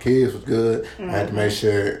sure my kids was good. I had to make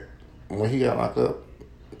sure when he got locked up,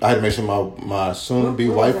 I had to make sure my soon-to-be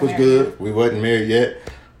wife was good. We wasn't married yet,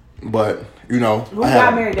 but you know, I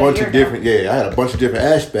had a bunch of different. I had a bunch of different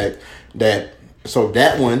aspects that. So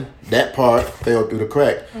that part fell through the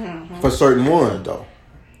crack for certain ones though,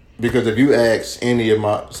 because if you ask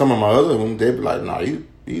some of my other ones, they'd be like, "Nah, you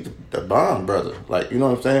he's the Bond brother. Like, you know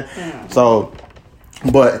what I'm saying? Mm-hmm. So,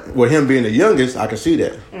 but with him being the youngest, I can see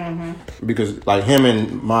that. Mm-hmm. Because like him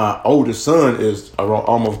and my oldest son is around,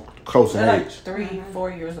 almost close in age. Like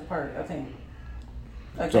 3-4 years apart, I think.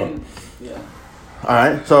 So, yeah. All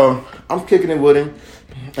right, so I'm kicking it with him,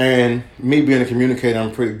 and me being a communicator,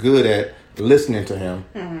 I'm pretty good at listening to him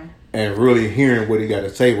and really hearing what he got to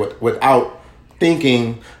say without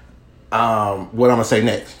thinking what I'm gonna say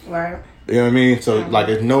next. Right. You know what I mean? So like,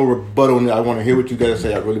 there's no rebuttal. I want to hear what you got to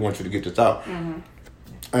say. I really want you to get this out.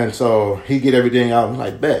 And so he get everything out. I was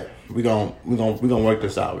like, bet we gonna work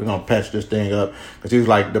this out. We're gonna patch this thing up. Because he was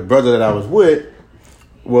like, the brother that I was with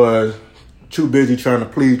was too busy trying to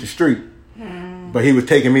please the street, but he was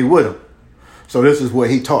taking me with him. So this is what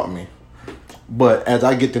he taught me. But as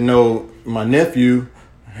I get to know my nephew,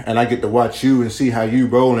 and I get to watch you and see how you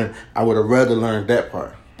rolling, I would have rather learned that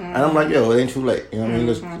part. And I'm like, yo, it ain't too late. You know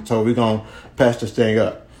what I mean? So we're gonna patch this thing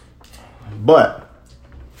up. But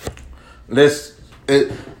this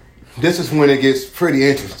is when it gets pretty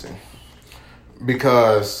interesting,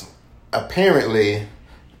 because apparently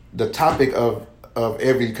the topic of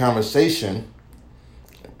every conversation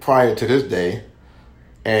prior to this day,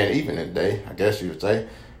 and even today, I guess you would say,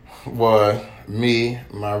 was me,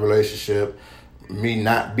 my relationship, me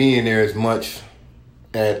not being there as much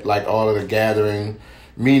at like all of the gathering,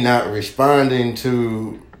 me not responding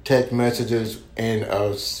to text messages in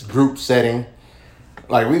a group setting.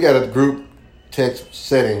 Like, we got a group text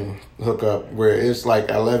setting hookup where it's like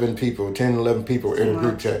 11 people in a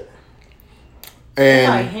group chat.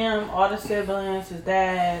 And like him, all the siblings, his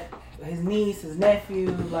dad, his niece, his nephew,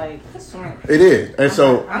 like, it is. And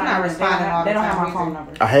so I'm not responding all the time. They don't have my phone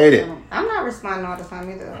number. I hate it. I'm not responding all the time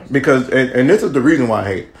either. Because, and this is the reason why I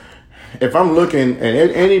hate it. If I'm looking,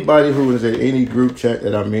 and anybody who is in any group chat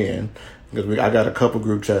that I'm in, because I got a couple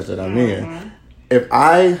group chats that I'm in, if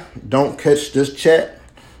I don't catch this chat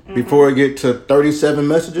before I get to 37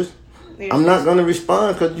 messages, I'm not going to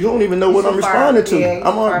respond, because you don't even know what I'm responding to.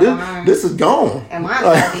 I'm on this is gone. And mine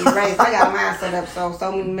started to erase. I got mine set up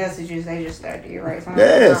so many messages, they just started to erase.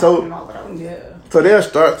 So they'll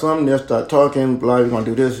start something, they'll start talking, blah, you're going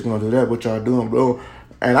to do this, you're going to do that, what y'all doing, blah.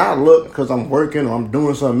 And I look, because I'm working or I'm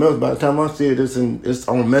doing something else. By the time I see it, it's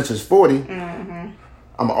on message 40. I'm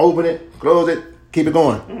going to open it, close it, keep it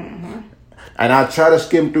going. And I try to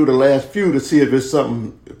skim through the last few to see if it's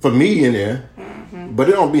something for me in there. But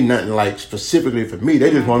it don't be nothing like specifically for me.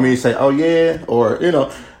 They just want me to say, oh yeah, or, you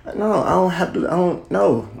know, no, I don't have to, I don't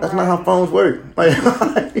know. That's not how phones work.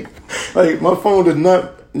 Like my phone does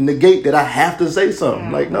not negate that I have to say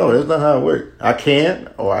something. Like, no, that's not how it works. I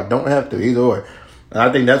can, or I don't have to, either or. And I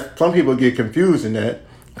think that's, some people get confused in that,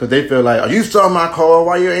 because they feel like, oh, you saw my call,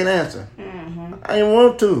 why you ain't answer? I didn't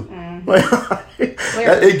want to.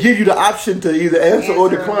 It gives you the option to either answer or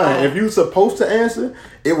decline. If you're supposed to answer,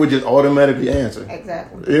 it would just automatically answer.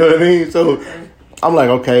 Exactly. You know what I mean? So I'm like,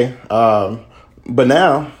 okay. But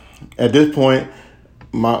now, at this point,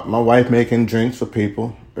 my wife making drinks for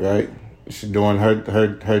people, right? She's doing her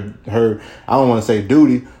I don't want to say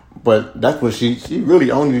duty, but that's what she really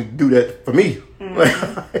only do that for me.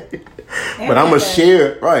 But I'm gonna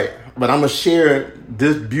share, right? But I'm gonna share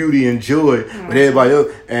this beauty and joy with everybody else.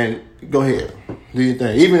 And go ahead, do your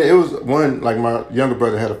thing. Even it was one, like my younger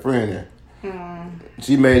brother had a friend there.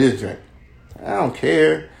 She made this drink. I don't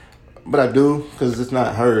care, but I do, because it's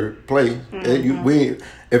not her place.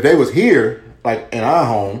 If they was here, like in our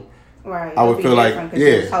home, right, I would feel like,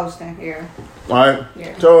 yeah, hosting here. Right.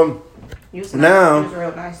 Yeah. So now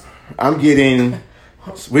real nice.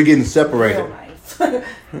 We're getting separated. Real nice.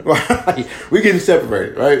 Right. We're getting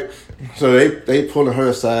separated, right? So they pulling her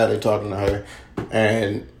aside, they talking to her,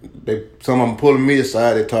 and some of them pulling me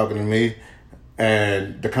aside, they talking to me,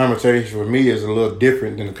 and the conversation with me is a little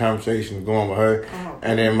different than the conversation going with her.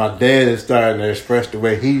 And then my dad is starting to express the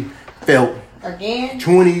way he felt again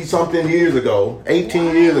 20 something years ago,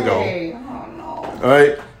 18 years ago. Oh no. All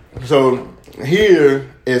right. So here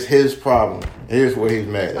is his problem. Here's what he's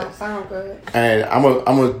mad at. That sound good. And I'm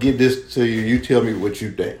gonna give this to you. You tell me what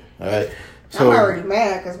you think. All right. So I'm already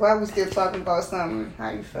mad, because why are we still talking about something how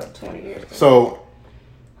you felt 20 years ago? So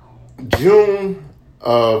June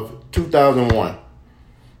of 2001,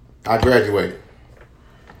 I graduated.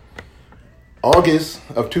 August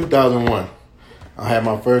of 2001, I had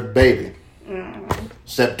my first baby.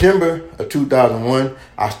 September of 2001,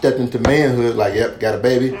 I stepped into manhood, like, yep, got a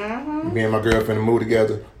baby. Me and my girlfriend moved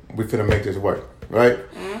together. We finna make this work, right?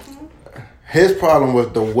 His problem was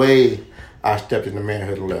the way I stepped into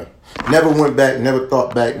manhood and left. Never went back, never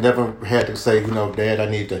thought back, never had to say, Dad, I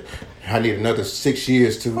need another 6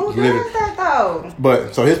 years to Who live does that though?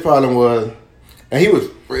 But so his problem was, And he was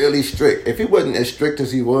really strict. If he wasn't as strict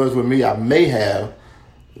as he was with me, I may have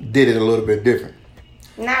did it a little bit different.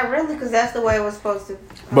 Not really, because that's the way it was supposed to.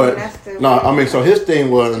 So his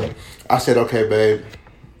thing was, I said, okay, babe,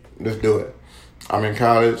 let's do it. I'm in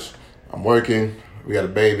college. I'm working. We got a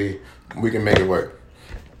baby. We can make it work.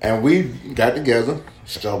 And we got together,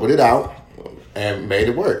 struggled it out, and made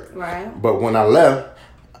it work. Right. But when I left,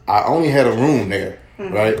 I only had a room there,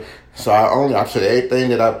 right? So I said everything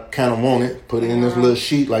that I kind of wanted, put it in this little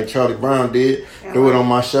sheet like Charlie Brown did, threw it on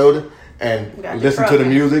my shoulder, and listened to the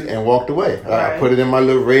music and walked away. Right. I put it in my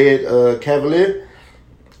little red Cavalier.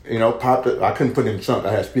 You know, popped it. I couldn't put it in the trunk.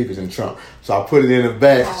 I had speakers in the trunk. So I put it in the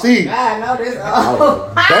back seat. I know this.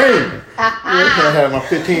 Dang. I had my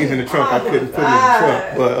 15s in the trunk. I couldn't put it in the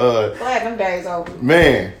trunk. But glad them days over.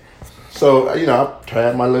 Man. So, you know, I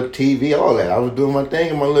tried my little TV, all that. I was doing my thing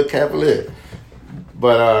in my little Cavalier.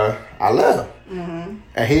 But I left. Mm-hmm.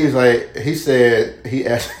 And he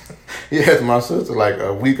asked my sister like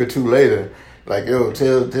a week or two later, like, yo,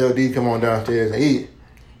 tell D come on downstairs and eat.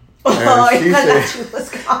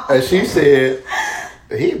 And she said,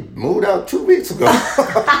 he moved out 2 weeks ago.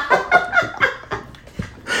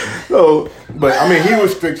 So, but I mean, he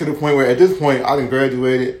was strict to the point where at this point, I done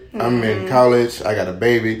graduated. I'm in college. I got a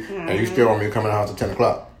baby. And you still want me to come in the house at 10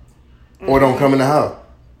 o'clock. Or don't come in the house.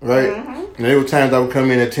 Right? And there were times I would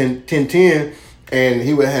come in at 10:10 and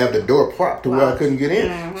he would have the door propped to where I couldn't get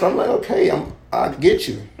in. So I'm like, okay, I get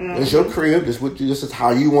you. It's your crib. This is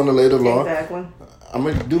how you want to lay the law. Exactly. I'm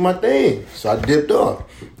going to do my thing. So I dipped off.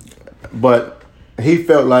 But he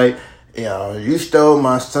felt like, you know, you stole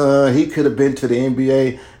my son. He could have been to the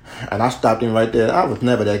NBA. And I stopped him right there. I was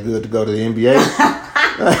never that good to go to the NBA.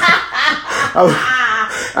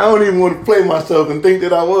 I don't even want to play myself and think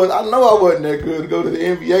that I was. I know I wasn't that good to go to the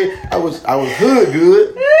NBA. I was hood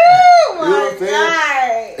good. Oh my, you know what I'm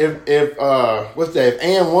saying? If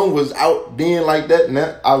And One was out being like that, and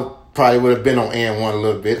I probably would have been on And One a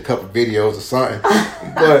little bit, a couple videos or something.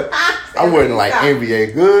 But I wasn't like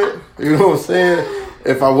NBA good. You know what I'm saying?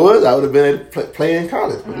 If I was, I would have been able to play in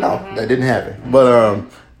college. But no, that didn't happen. But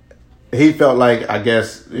he felt like, I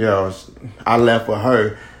guess, you know, I left with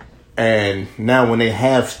her. And now when they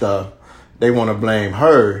have stuff, they want to blame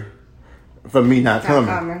her for me not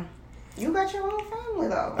coming. You got your own family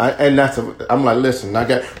though. I'm like, listen,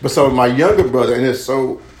 but so my younger brother, and it's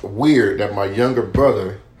so weird that my younger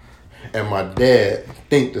brother and my dad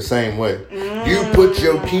think the same way. You put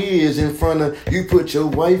your kids in front of, you put your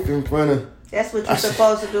wife in front of. That's what you're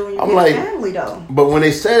supposed to do when you're like, family, though. But when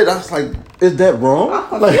they said it, I was like, is that wrong?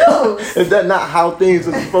 I'm like, confused. Is that not how things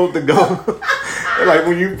are supposed to go? Like,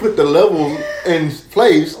 when you put the levels in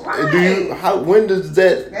place, when does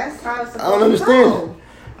that? That's how it's supposed to go. I don't understand.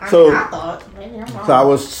 I thought, maybe I'm wrong. So I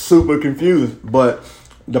was super confused. But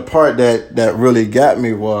the part that really got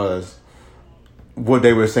me was what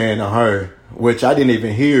they were saying to her, which I didn't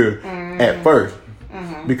even hear at first.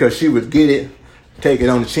 Because she would get it, take it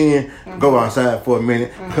on the chin, go outside for a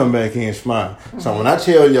minute, come back in and smile. So when I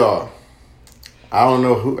tell y'all, I don't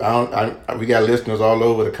know who, we got listeners all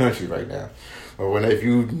over the country right now. But if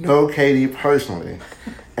you know Katie personally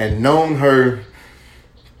and known her,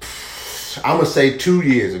 I'm going to say 2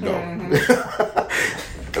 years ago,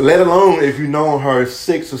 let alone if you known her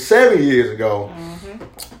 6 or 7 years ago,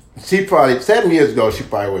 7 years ago, she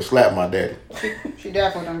probably would have slapped my daddy. She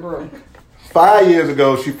definitely done grew. 5 years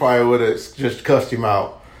ago, she probably would have just cussed him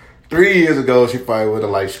out. 3 years ago, she probably would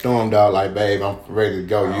have like stormed out like, babe, I'm ready to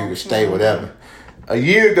go. You can stay, whatever. A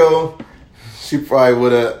year ago, she probably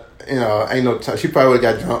would have, you know, she probably would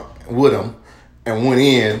have got drunk with him and went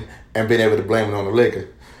in and been able to blame it on the liquor.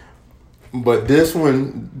 But this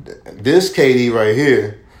Katie right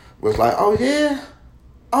here was like, oh yeah?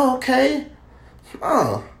 Oh, okay.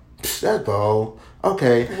 Oh, that's bold.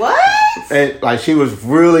 Okay. What? And like she was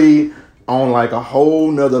really on like a whole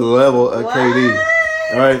nother level of KD.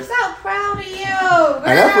 Right? I'm so proud of you. Girl.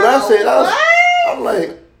 And that's what I said. I'm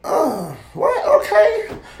like, oh, what?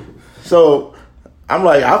 Okay. So I'm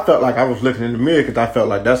like, I felt like I was looking in the mirror because I felt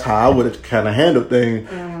like that's how I would have kind of handled things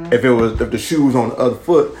if the shoe was on the other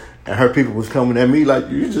foot and her people was coming at me like,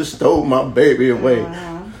 you just stole my baby away.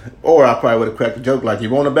 Or I probably would have cracked a joke like, you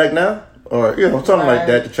want her back now? Or, you know, something like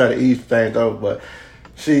that to try to ease things over. But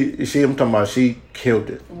I'm talking about she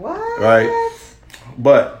killed it. What? Right?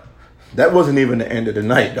 But that wasn't even the end of the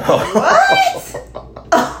night, dog. What?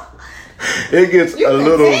 It gets you a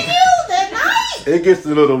little. That night? It gets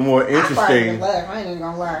a little more interesting. I ain't even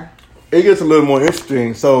gonna lie. It gets a little more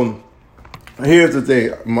interesting. So here's the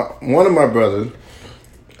thing: one of my brothers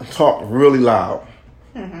talks really loud,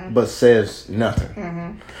 but says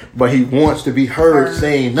nothing. But he wants to be heard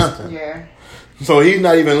saying nothing. Yeah. So he's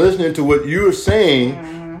not even listening to what you're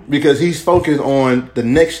saying because he's focused on the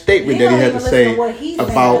next statement that he had to say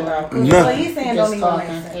about nothing. What he's saying don't even make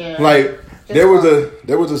sense. Like there was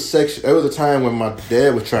a time when my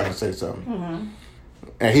dad was trying to say something,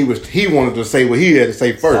 and he wanted to say what he had to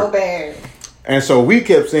say first. So bad. And so we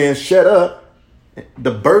kept saying, "Shut up."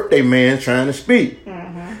 The birthday man's trying to speak.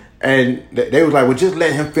 And they was like, well, just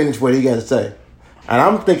let him finish what he got to say. And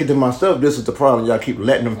I'm thinking to myself, this is the problem. Y'all keep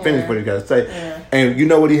letting him finish what he got to say. Yeah. And you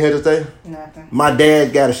know what he had to say? Nothing. My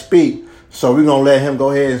dad got to speak. So we're going to let him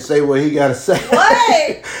go ahead and say what he got to say.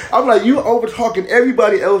 What? I'm like, you over talking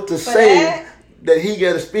everybody else to say that he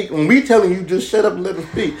got to speak. When we telling you, just shut up and let him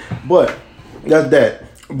speak. But that's that.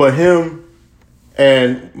 But him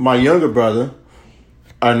and my younger brother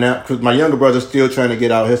are now, because my younger brother's still trying to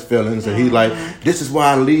get out his feelings, and he's like, this is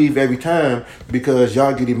why I leave every time, because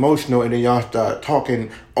y'all get emotional and then y'all start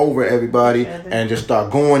talking over everybody and just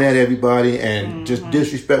start going at everybody and just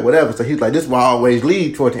disrespect whatever. So he's like, this is why I always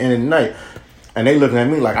leave towards the end of the night. And they looking at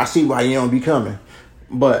me like, I see why you don't be coming,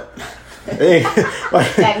 but it ain't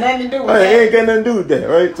got nothing to do with that. It ain't got nothing to do with that,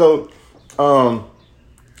 right? So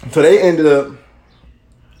so they ended up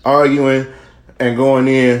arguing and going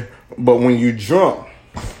in, but when you drunk,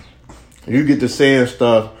 you get to saying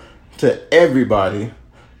stuff to everybody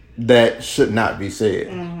that should not be said.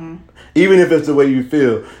 Even if it's the way you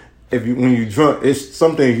feel. When you drunk, it's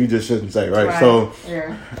some things you just shouldn't say, right? So,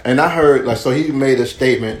 and I heard, so he made a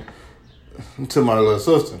statement to my little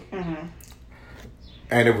sister.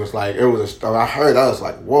 And it was like, I was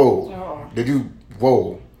like, whoa.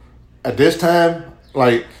 Whoa. At this time,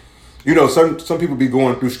 some people be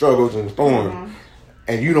going through struggles and storms.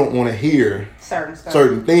 And you don't want to hear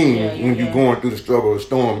certain things when you're going through the struggle or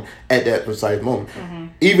storm at that precise moment.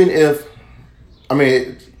 Even if,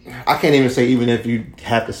 I can't even say even if you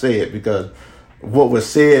have to say it, because what was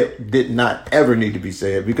said did not ever need to be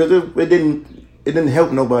said, because it didn't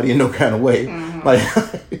help nobody in no kind of way. Like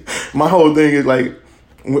my whole thing is like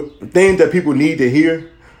things that people need to hear.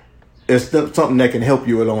 It's something that can help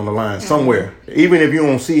you along the line somewhere. Even if you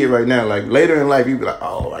don't see it right now, like later in life, you be like,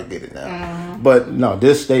 oh, I get it now. But no,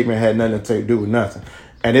 this statement had nothing to do with nothing.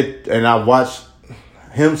 And I watched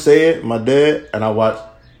him say it, my dad, and I watched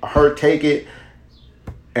her take it,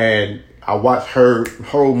 and I watched her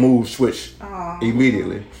whole mood switch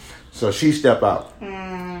immediately. So she stepped out.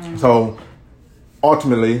 So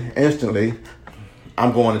ultimately, instantly,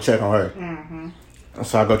 I'm going to check on her.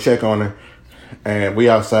 So I go check on her. And we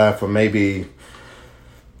outside for maybe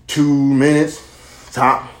 2 minutes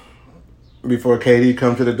top before KD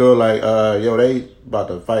come to the door like, yo, they about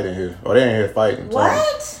to fight in here. Or they ain't here fighting.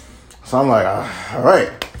 What? So I'm like, all right.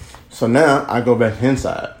 So now I go back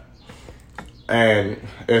inside. And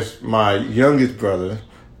it's my youngest brother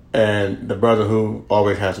and the brother who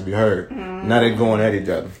always has to be heard. Now they're going at each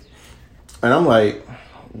other. And I'm like,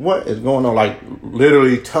 what is going on? Like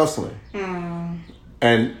literally tussling.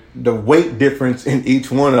 And the weight difference in each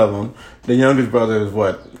one of them, the youngest brother is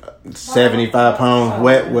 75 pounds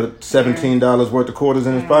wet with $17 worth of quarters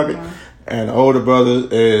in his pocket. And the older brother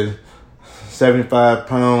is 75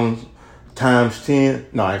 pounds times 10.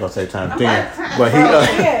 No, I ain't gonna say times 10.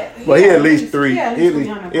 But he at least 3. He at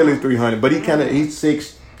least 300. But he's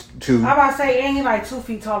 6'2". I about to say, and he like 2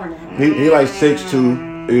 feet taller than him. He like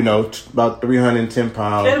 6'2", about 310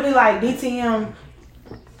 pounds. It'll be like DTM,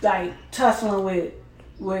 like tussling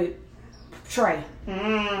with Trey.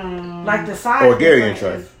 Like the size. Or Gary and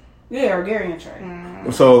Trey. Yeah, or Gary and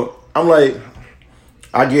Trey. So I'm like,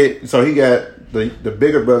 he got the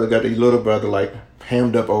bigger brother got the little brother like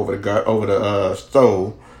hammed up over the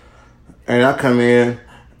stove, and I come in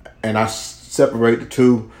and I separate the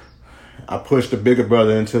two. I push the bigger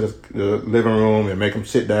brother into the living room and make him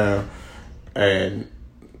sit down. And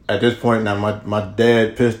at this point now, my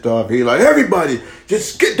dad pissed off. He like, everybody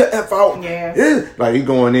just get the F out. Yeah. Like he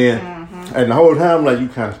going in. And the whole time, like, you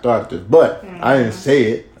kind of started this. But I didn't say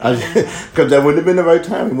it. Because that wouldn't have been the right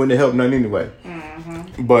time. It wouldn't have helped nothing anyway.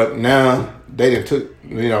 But now, they done took,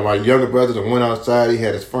 my younger brother that went outside. He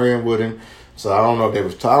had his friend with him. So I don't know if they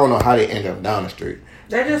was, I don't know how they ended up down the street.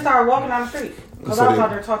 They just started walking down the street. Because I was out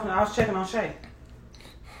there talking, I was checking on Shay.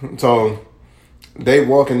 So, they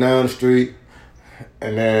walking down the street.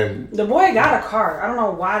 And then the boy got a car. I don't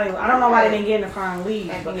know why they didn't get in the car and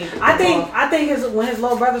leave. But I think when his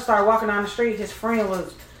little brother started walking down the street, his friend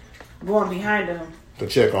was going behind him to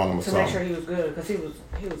check on him or to something. Make sure he was good, because he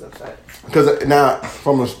was upset. Because now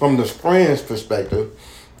from the friend's perspective,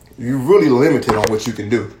 you're really limited on what you can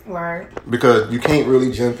do. Right. Because you can't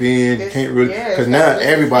really jump in. You can't really, because now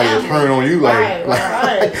everybody is turning on you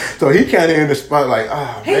like. So he kind of in the spot like,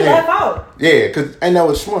 he left out. Yeah, and that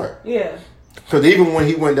was smart. Yeah. Because even when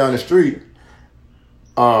he went down the street,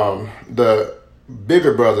 the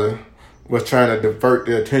bigger brother was trying to divert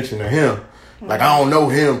the attention to him. Like, I don't know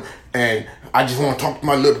him, and I just want to talk to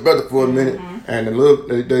my little brother for a minute. And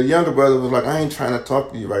the younger brother was like, I ain't trying to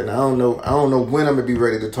talk to you right now. I don't know when I'm gonna be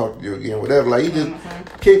ready to talk to you again. Whatever. Like, he just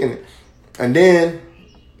kicking it. And then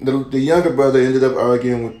the younger brother ended up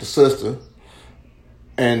arguing with the sister,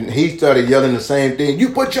 and he started yelling the same thing. You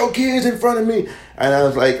put your kids in front of me, and I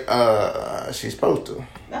was like, she's supposed to.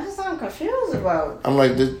 That's what I'm confused about. I'm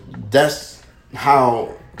like, that's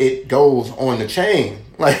how it goes on the chain.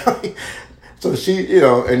 Like, so she,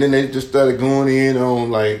 and then they just started going in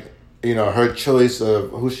on like, her choice of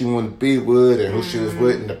who she wanted to be with and who she was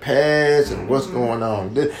with in the past and what's going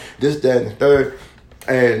on. This, that, and the third.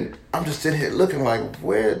 And I'm just sitting here looking like,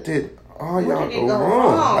 where did all y'all go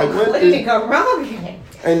wrong? Like, where did it go wrong again?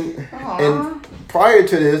 And prior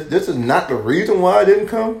to this is not the reason why I didn't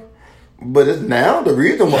come, but it's now the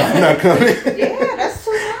reason why I'm not coming. Yeah, that's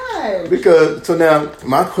too much. Because, so now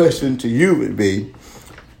my question to you would be,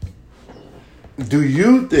 do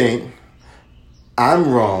you think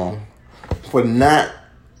I'm wrong for not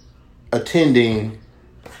attending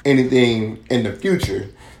anything in the future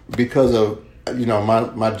because of,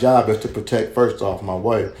 my job is to protect, first off, my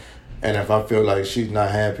wife. And if I feel like she's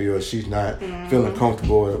not happy or she's not feeling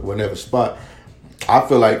comfortable at whatever spot, I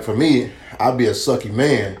feel like for me, I'd be a sucky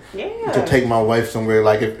man to take my wife somewhere.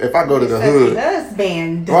 Like if I go to the hood.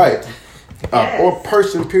 Husband. Right. Or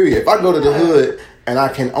person, period. If I go to the hood and I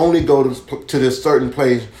can only go to this certain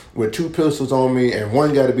place with 2 pistols on me and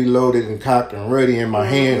one got to be loaded and cocked and ready in my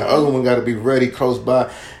hand, the other one got to be ready close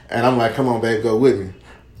by, and I'm like, come on, babe, go with me.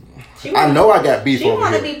 I know I got beef over here. She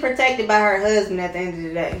want to be protected by her husband at the end of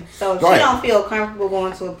the day. So if she don't feel comfortable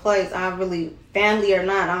going to a place, family or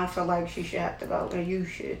not, I don't feel like she should have to go. And you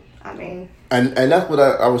should. I mean. And that's what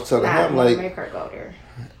I was telling her. I'm like, make her go there.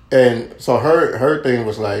 And so her thing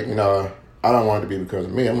was like, I don't want it to be because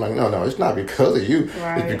of me. I'm like, no, it's not because of you.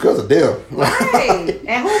 Right. It's because of them. Right.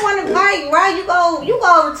 And who want to fight? Right? You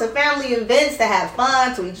go to family events to have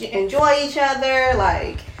fun, to enjoy each other,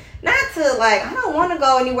 like. Not to, like, I don't want to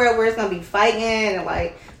go anywhere where it's going to be fighting and,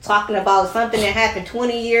 like, talking about something that happened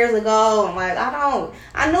 20 years ago. And, like,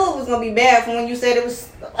 I knew it was going to be bad from when you said it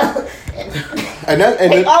was and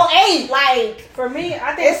 08. Like, for me,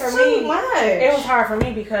 I think for me, much. It was hard for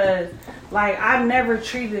me because, like, I've never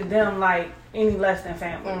treated them like any less than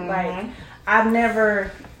family. Like, I've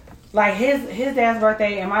never, like, his dad's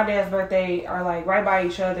birthday and my dad's birthday are, like, right by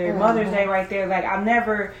each other. Mother's Day right there. Like, I've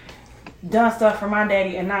never done stuff for my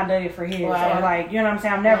daddy and not done it for his. Right. Or like, you know what I'm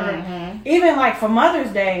saying? I've never, even like for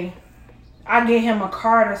Mother's Day, I get him a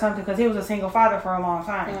card or something because he was a single father for a long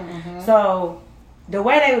time. So the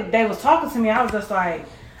way they was talking to me, I was just like,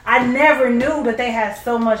 I never knew that they had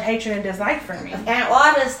so much hatred and dislike for me. And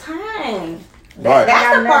all this time.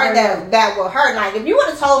 That's the part that will hurt. Like, if you would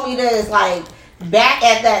have told me this, like, back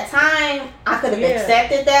at that time, I could have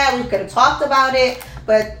accepted that. We could have talked about it.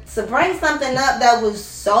 But to bring something up that was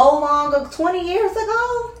so long ago, 20 years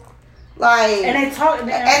ago, like, and they talk, and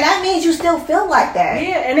that means you still feel like that.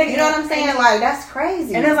 Yeah, and you know what I'm saying? Like, that's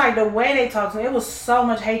crazy. And it's like the way they talked to me, it was so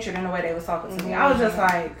much hatred in the way they was talking to me. I was just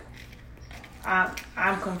like,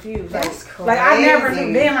 I'm confused. That's crazy. Like, I never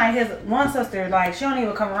knew. Then, like, his one sister, like, she don't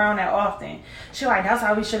even come around that often. She like, that's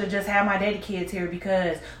why we should have just had my daddy kids here,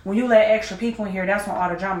 because when you let extra people in here, that's when all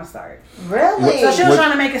the drama started. Really? So she was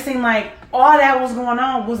trying to make it seem like all that was going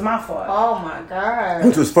on was my fault. Oh my God.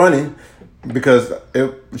 Which was funny because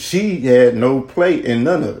she had no play in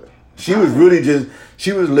none of it. She was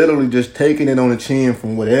literally just taking it on the chin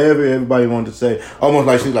from whatever everybody wanted to say. Almost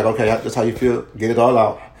like she was like, okay, that's how you feel. Get it all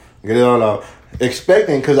out.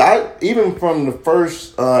 Expecting, because even from the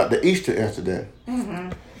first, the Easter incident,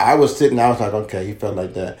 I was like, okay, he felt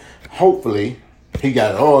like that. Hopefully, he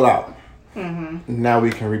got it all out. Now we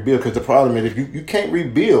can rebuild, because the problem is, if you can't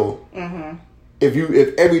rebuild,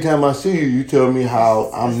 if every time I see you, you tell me how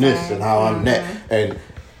I'm this and how I'm that, and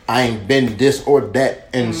I ain't been this or that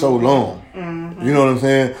in so long. You know what I'm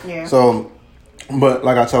saying? Yeah. So, but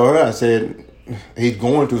like I told her, I said, he's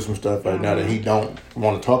going through some stuff right now that he don't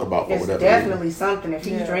want to talk about for whatever reason. It's definitely something if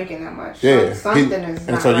he's drinking that much. Yeah. Something is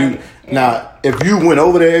and not so right. Now, if you went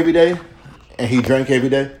over there every day and he drank every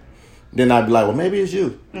day, then I'd be like, well, maybe it's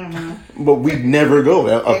you. But we never go.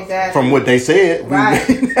 Exactly. From what they said,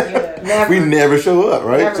 we never show up,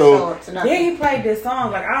 right? Never show up to nothing. Then he played this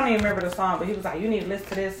song, like, I don't even remember the song, but he was like, you need to listen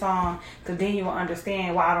to this song, because then you will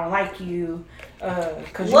understand why I don't like you.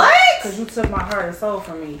 Because you took my heart and soul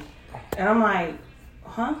from me. And I'm like,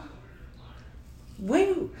 huh?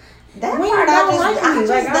 When that when part you don't I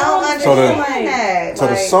just don't understand that. So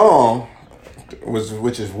the song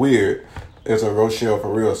which is weird, is a Rochelle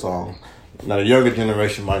for Real song. Now the younger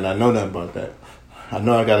generation might not know nothing about that. I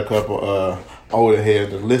know I got a couple older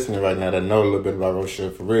heads that's listening right now that know a little bit about Rochelle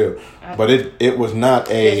for Real, but it was not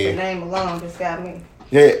a. Just the name alone just got me.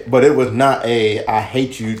 Yeah, but it was not a I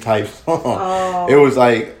hate you type song. Oh. It was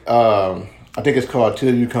like I think it's called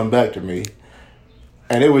Till You Come Back to Me,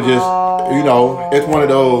 and it was just it's one of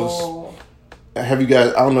those. Have you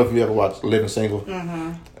guys? I don't know if you ever watched Living Single,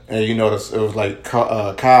 and you notice it was like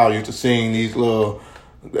Kyle used to sing these little.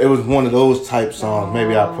 It was one of those type songs.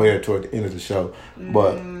 Maybe I'll play it toward the end of the show.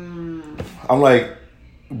 But I'm like,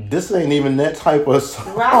 this ain't even that type of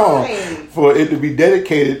song for it to be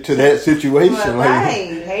dedicated to that situation.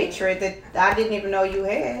 Hatred that I didn't even know you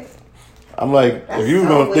had. I'm like, if you were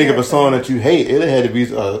going to think of a song that you hate, it had to be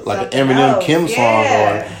like an Eminem Kim song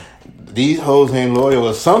or These Hoes Ain't Loyal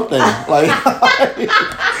or something. like,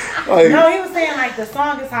 no, he was saying like the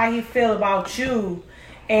song is how he feel about you.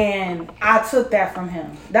 And I took that from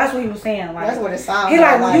him. That's what he was saying. Like, that's what it sounds he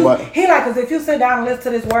like. Because if you sit down and listen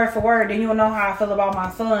to this word for word, then you'll know how I feel about my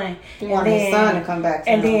son. You want his son to come back to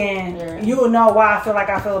him. Then you will know why I feel like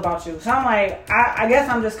I feel about you. So I'm like, I guess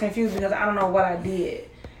I'm just confused because I don't know what I did.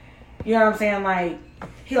 You know what I'm saying? Like,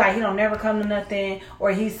 he don't never come to nothing.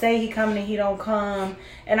 Or he say he coming and he don't come.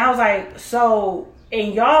 And I was like, so...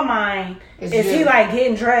 in y'all mind, is he like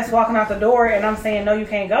getting dressed, walking out the door, and I'm saying, no, you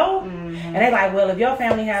can't go? And they like, well, if your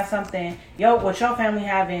family has something, what your family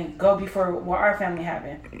having, go before what our family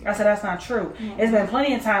having. I said, that's not true. It's been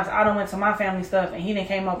plenty of times I done went to my family stuff, and he done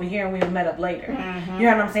came over here, and we done met up later. You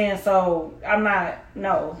know what I'm saying? So, I'm not,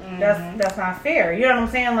 no, that's not fair. You know what I'm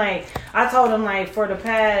saying? Like, I told him, like, for the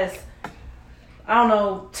past, I don't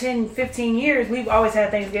know, 10, 15 years, we've always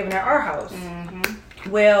had Thanksgiving at our house.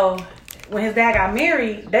 Well... when his dad got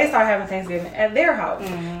married, they started having Thanksgiving at their house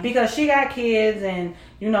because she got kids and,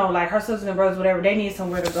 you know, like her sisters and brothers, whatever, they need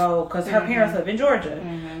somewhere to go because her parents live in Georgia.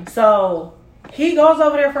 So he goes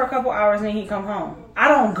over there for a couple hours and then he come home. I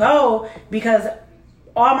don't go because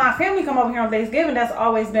all my family come over here on Thanksgiving. That's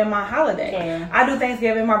always been my holiday. I do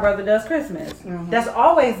Thanksgiving, my brother does Christmas. That's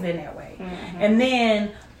always been that way. And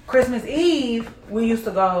then Christmas Eve, we used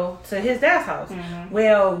to go to his dad's house.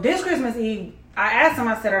 Well, this Christmas Eve, I asked them,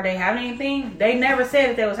 I said, are they having anything? They never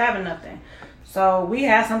said that they was having nothing. So we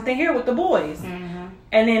had something here with the boys. And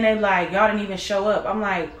then they like, y'all didn't even show up. I'm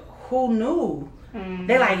like, who knew?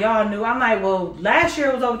 They like, y'all knew. I'm like, well, last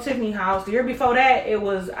year it was over Tiffany's house. The year before that, it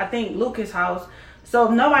was, I think, Lucas' house. So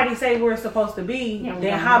if nobody say where it's supposed to be,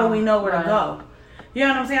 then how do we know where to go? You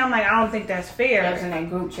know what I'm saying? I'm like, I don't think that's fair. That's in that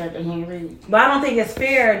group chat that he didn't read. But I don't think it's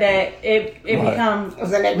fair that it becomes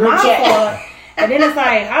my fault. And then it's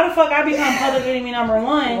like, how the fuck I become public enemy number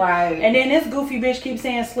one? And then this goofy bitch keeps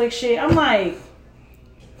saying slick shit. I'm like,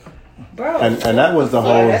 bro. And that was the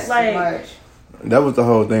whole. That's like, that was the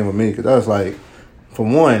whole thing with me because I was like, for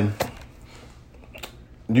one,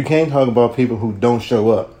 you can't talk about people who don't show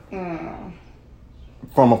up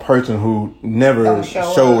from a person who never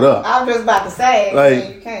showed up. I was just about to say,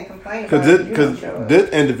 like, you can't complain because this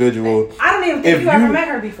individual. I don't even think you ever met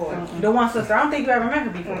her before. The one sister, I don't think you ever met her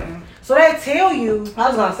before. So they tell you. I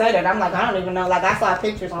was gonna say that. I'm like, I don't even know. Like, I saw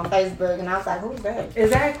pictures on Facebook, and I was like, who's that?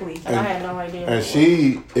 Exactly. And I had no idea. And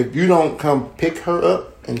if you don't come pick her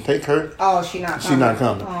up and take her, she's not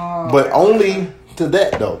coming. But only to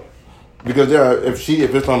that though, because if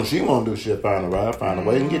it's something she won't do, she'll find a ride, find a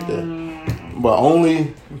way and get there. But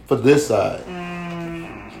only for this side.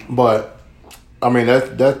 But I mean,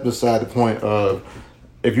 that's beside the point of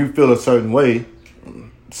if you feel a certain way,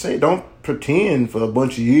 don't pretend for a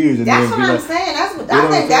bunch of years. And that's what I'm saying. That's what I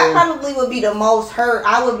think. That probably would be the most hurt.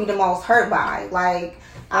 I would be the most hurt by. Like,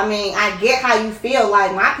 I mean, I get how you feel.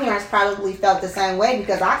 Like, my parents probably felt the same way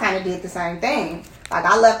because I kind of did the same thing. Like,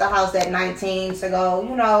 I left the house at 19 to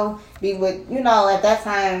go, be with, at that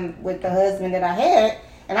time with the husband that I had.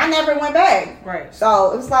 And I never went back. Right.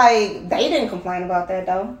 So it was like, they didn't complain about that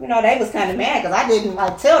though. They was kind of mad because I didn't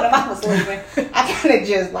tell them I was leaving. I kind of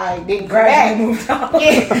just didn't come back. Moved on.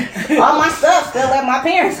 Yeah. All my stuff still at my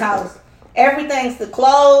parents' house. Everything's the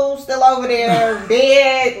clothes still over there,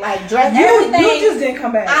 bed, dress, everything. You just didn't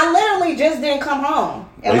come back. I literally just didn't come home.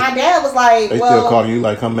 And my dad was like, they still calling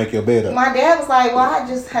you come make your bed up. My dad was like, well, I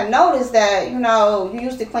just had noticed that, you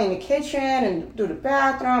used to clean the kitchen and do the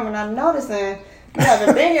bathroom, and I'm noticing you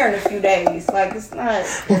haven't been here in a few days. It's not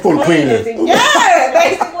as clean as it. Yeah,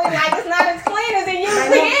 basically, it's not as clean as it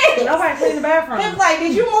usually is. Nobody cleaned the bathroom. He was like,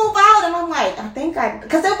 did you move out? And I'm like, I think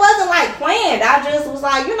because it wasn't planned. I just was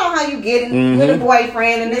like, you know how you get with a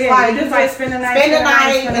boyfriend and it's just spend the night,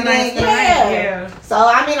 and then yeah. So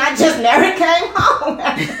I mean, I just never came home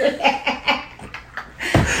after that.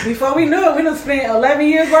 Before we knew it, we done spent 11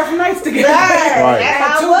 years worth of nights together. Right.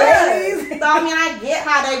 That's how it was. Babies. So, I mean, I get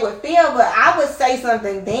how they would feel, but I would say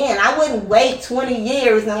something then. I wouldn't wait 20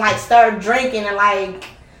 years and, like, start drinking and, like,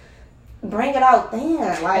 bring it out then.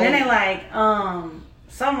 Like, and then they like,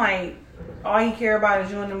 some like, all he care about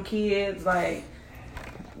is you and them kids. Like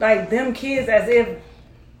them kids as if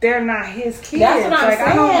they're not his kids. That's what I'm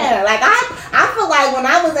saying. Like, I feel like when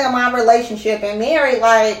I was in my relationship and married,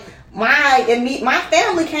 like, my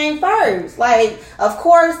family came first. Like, of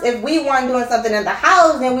course, if we weren't doing something in the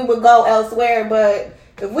house, then we would go elsewhere. But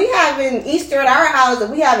if we having Easter at our house, if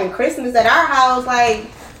we having Christmas at our house, like,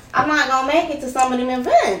 I'm not gonna make it to some of them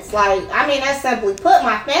events. Like, I mean, that's simply put,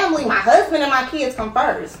 my family, my husband, and my kids come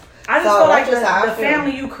first. I just feel like the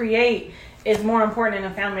family you create is more important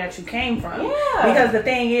than the family that you came from. Yeah. Because the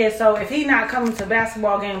thing is, so if he not coming to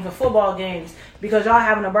basketball games or football games because y'all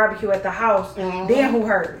having a barbecue at the house, then who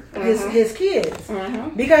hurt? His kids.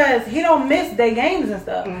 Because he don't miss their games and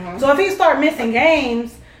stuff. So if he start missing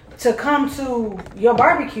games to come to your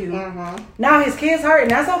barbecue, now his kids hurt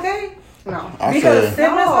and that's okay? No. Because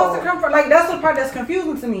siblings supposed to come from, like, that's the part that's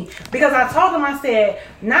confusing to me. Because I told him, I said,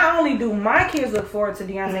 not only do my kids look forward to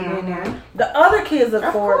Deontay being there, the other kids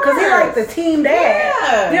look forward because he like the team dad.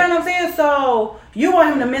 Yeah. You know what I'm saying? So you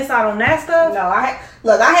want him to miss out on that stuff?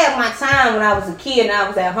 No, I had my time when I was a kid and I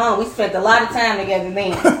was at home. We spent a lot of time together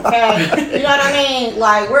then. Okay, you know what I mean?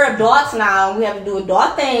 Like, we're adults now. We have to do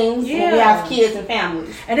adult things. When we have kids and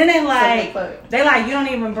families. And then they like you don't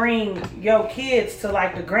even bring your kids to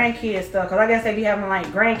like the grandkids stuff because I guess they be having like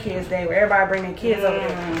grandkids day where everybody bring their kids over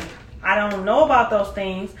there. I don't know about those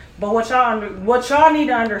things, but what y'all need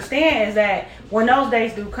to understand is that when those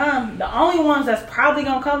days do come, the only ones that's probably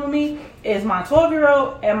gonna come with me is my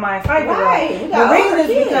 12-year-old and my 5-year-old. Right. The reason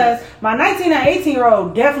is because my 19 and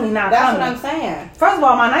 18-year-old definitely not coming. That's what I'm saying. First of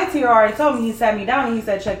all, my 19-year-old already told me, he sat me down and he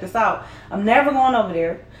said, check this out. I'm never going over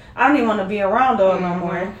there. I don't even want to be around those no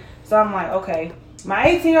more. So I'm like, okay. My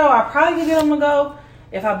 18-year-old, I probably could get him to go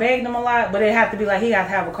if I begged him a lot, but it have to be like he has to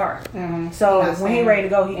have a car. So when he ready to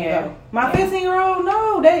go, he can go. My 15-year-old,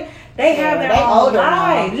 no, they have their own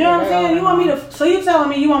lives. You know what I'm saying? You want me to? So you telling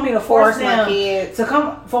me you want me to force them to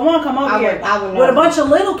come over here with a bunch of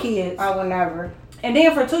little kids? I would never. And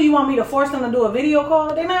then for 2, you want me to force them to do a video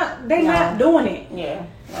call? They're not doing it. Yeah.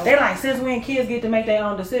 They like, since when kids get to make their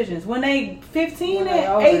own decisions? When they 15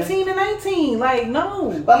 and 18 and 19. Like,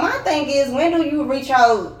 no. But my thing is, when do you reach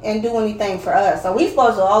out and do anything for us? So we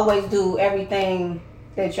supposed to always do everything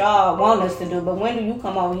that y'all want us to do. But when do you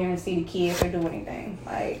come over here and see the kids or do anything?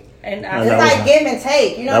 Like, it's like give and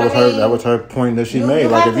take. You know what I mean? That was her point that she made. You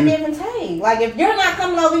have to give and take. Like, if you're not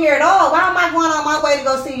coming over here at all, why am I going on my way to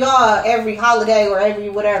go see y'all every holiday or every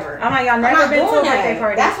whatever? I'm like, y'all never been to a birthday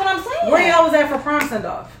party. That's what I'm saying. Where y'all was at for prom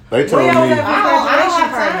send-off? They told me. I don't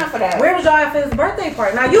have time for that. Where was y'all at for his birthday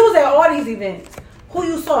party? Now, you was at all these events. Who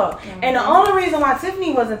you saw? And the only reason why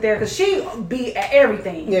Tiffany wasn't there, because she be at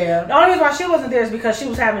everything. Yeah. The only reason why she wasn't there is because she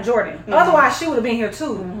was having Jordan. Otherwise, she would have been here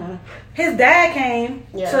too. His dad came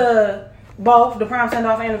to both the prom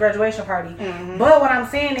send-off and the graduation party. But what I'm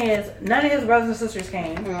saying is, none of his brothers and sisters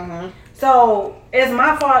came. So it's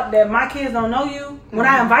my fault that my kids don't know you. When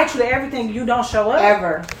I invite you to everything, you don't show up.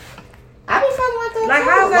 Ever. I be feeling like that like, too.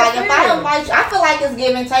 How's that like, if I invite you, I feel like it's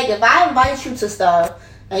give and take. If I invite you to stuff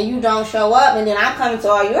and you don't show up, and then I'm coming to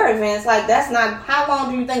all your events, like, that's not, how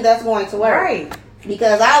long do you think that's going to work? Right.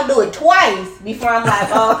 Because I'll do it twice before I'm like,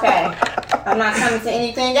 oh, okay, I'm not coming to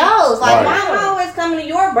anything else. Like, why am I always coming to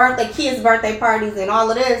your birthday, kids' birthday parties and all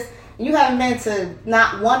of this? You haven't been to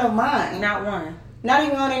not one of mine. Not one. Not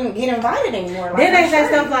even going to get invited anymore. Like, then they say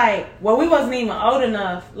stuff like, well, we wasn't even old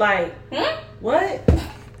enough. Like, what?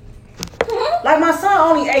 Like, my son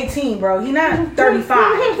only 18, bro. He not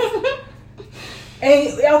 35.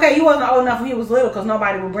 And, okay, you wasn't old enough when he was little because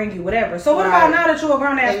nobody would bring you whatever. So what about now that you're a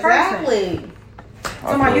grown-ass person?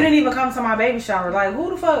 Somebody, you didn't even come to my baby shower. Like,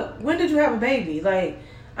 who the fuck? When did you have a baby? Like,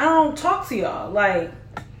 I don't talk to y'all. Like,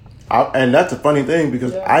 and that's a funny thing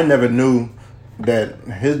because I never knew that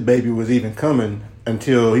his baby was even coming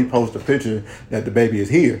until he posted a picture that the baby is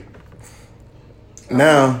here.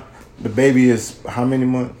 Now, the baby is how many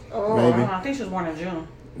months? Maybe. I think she was born in June.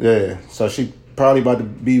 Yeah, so she probably about to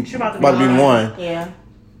be 1. Yeah.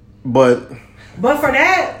 But for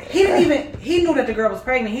that, he knew that the girl was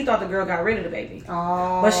pregnant. He thought the girl got rid of the baby.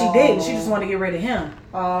 Oh. But she didn't. She just wanted to get rid of him.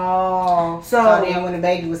 Oh. So then when the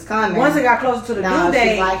baby was coming, once it got closer to the due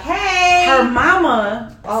date, she's like, hey. Her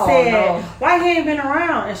mama said, why he ain't been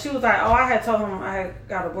around? And she was like, I had told him I had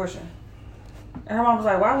got an abortion. And her mom was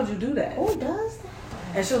like, why would you do that? Who does that?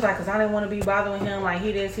 And she was like, because I didn't want to be bothering him. Like,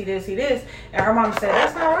 he this. And her mom said,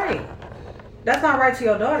 that's not right. that's not right to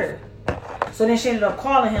your daughter. So then she ended up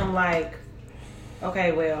calling him like,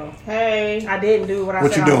 okay, well, hey, I didn't do what I said.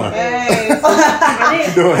 What you doing? Hey, I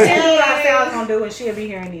didn't do what I said I was gonna do, and she'll be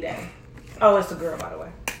here any day. Oh, it's a girl, by the way.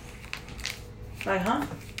 Like, huh?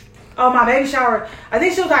 Oh, my baby shower. I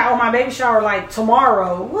think she was like, oh, my baby shower like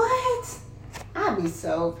tomorrow. What? I'd be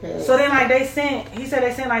so pissed. So then, like, he said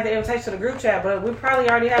they sent like the invitation to the group chat, but we probably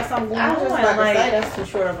already have something going on. I was just about to say that's too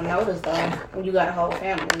short of a notice though. When you got a whole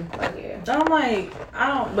family, like yeah. I'm like,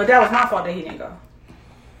 but that was my fault that he didn't go.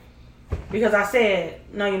 Because I said,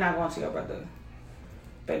 no, you're not going to your brother's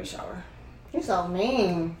baby shower. You're so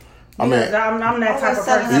mean. I mean, I'm that type of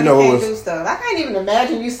person. You know what? Do stuff. I can't even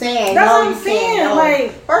imagine you saying that's no. What I'm saying. No.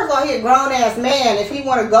 Like, first of all, he a grown ass man. If he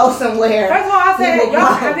want to go somewhere, first of all, I said,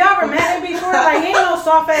 have y'all ever met him before? Like, he ain't no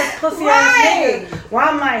soft ass pussy ass nigga. Well,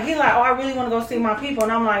 I'm like, he like, oh, I really want to go see my people,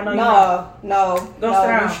 and I'm like, no, go sit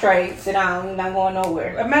down. You straight, sit down. You're not going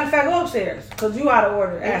nowhere. As a matter of fact, go upstairs because you out of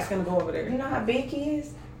order asking to go over there. You know how big he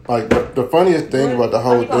is. Like the funniest thing about the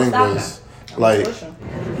whole thing was, like,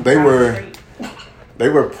 they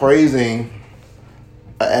were praising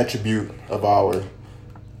an attribute of ours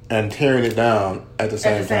and tearing it down at the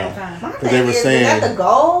same time. Because they were saying, is that the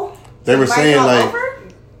goal? They were saying like,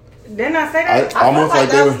 didn't I say that? I almost like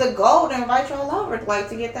that was the goal to invite y'all over, like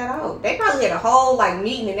to get that out. They probably had a whole like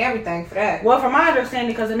meeting and everything for that. Well, from my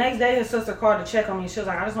understanding, because the next day his sister called to check on me. She was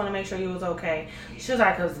like, I just want to make sure you was okay. She was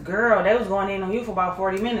like, because girl, they was going in on you for about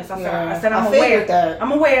 40 minutes. I said, I'm aware.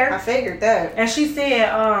 I'm aware. I figured that. And she said,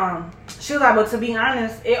 she was like, but to be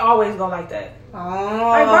honest, it always go like that. Oh.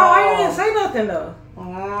 Like, bro, why you didn't say nothing though?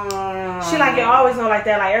 She like it always go like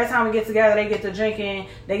that. Like every time we get together, they get to drinking,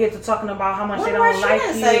 they get to talking about how much they don't like you.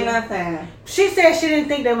 She didn't say nothing. She said she didn't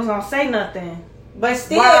think they was gonna say nothing. But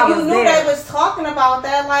still, you knew they was talking about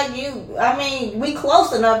that. Like I mean, we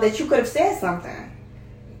close enough that you could have said something.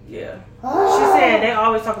 Yeah. She said they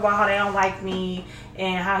always talk about how they don't like me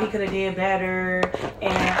and how he could have did better,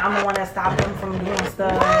 and I'm the one that stopped him from doing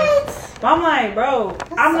stuff. What? But I'm like, bro,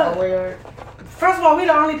 I'm so weird. First of all, we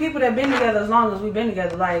the only people that been together as long as we've been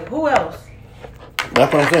together. Like, who else?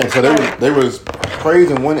 That's what I'm saying. So they was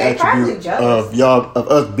praising one attribute of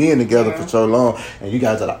us being together for so long, and you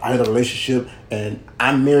guys are in a relationship, and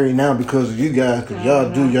I'm married now because of you guys, because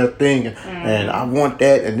y'all do your thing, and I want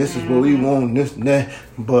that, and this is what we want, and this and that,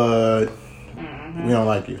 but we don't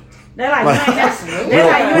like you. They're like,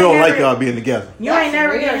 we don't like y'all being together. You ain't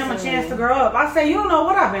never given him a chance to grow up. I say, you don't know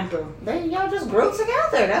what I've been through. Y'all just grew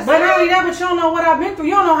together. That's but not only that, but you don't know what I've been through.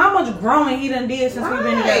 You don't know how much growing he done did since we've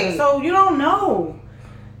been together. So you don't know.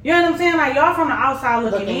 You know what I'm saying? Like, y'all from the outside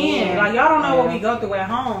looking in. Like, y'all don't know what we go through at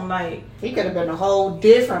home. Like, he could have been a whole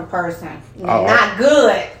different person. Not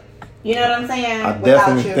good. You know what I'm saying? I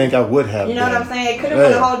definitely think I would have. You know what I'm saying? It could have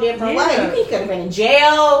been a whole different way. He could have been in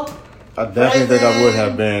jail. I definitely think I would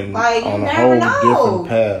have been on a whole different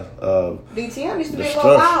path of DTM used to be a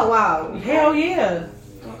little wild. Hell yeah.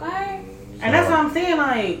 Okay. And that's what I'm saying.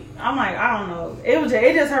 Like, I'm like, I don't know.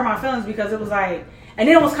 It just hurt my feelings because it was like, and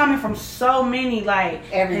then it was coming from so many, like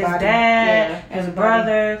everybody. His dad, his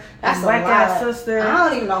brother, his black ass sister. I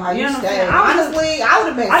don't even know how you stayed. Honestly, I would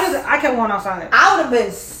have been. I kept going outside. I would have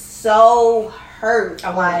been so hurt.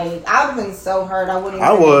 Like, I would have been so hurt. I wouldn't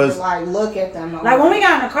even be able to, like, look at them. Like, when we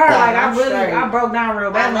got in the car, like, I broke down real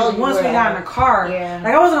bad. Once we got in the car, like,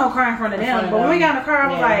 I wasn't gonna cry in front of them, but when we got in the car,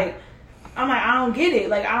 I was like, I don't get it.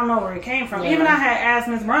 Like, I don't know where it came from. Even I had asked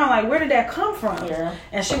Miss Brown, like, where did that come from?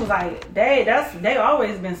 And she was like, they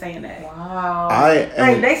always been saying that. Wow.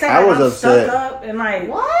 They say I was upset. Stuck up and like,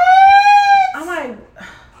 what? I'm like,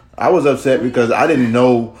 I was upset because I didn't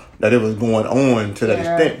know that it was going on to that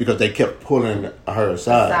extent because they kept pulling her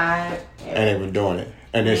aside and they were doing it.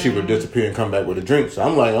 And then she would disappear and come back with a drink. So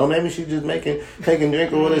I'm like, oh, maybe she's just taking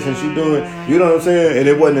drink or whatever, and she doing, you know what I'm saying? And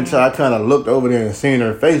it wasn't until I kind of looked over there and seen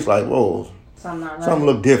her face like, whoa, something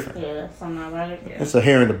look different. Yeah, something not right. Yeah. It's a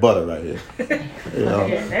hair in the butter right here. You know?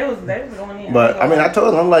 They was going in. But I mean, I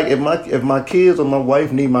told them, I'm like, if my kids or my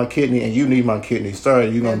wife need my kidney and you need my kidney, sorry,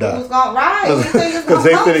 you gonna die. Because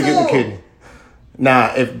they finna get the kidney.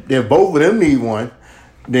 Now, if both of them need one,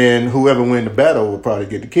 then whoever win the battle will probably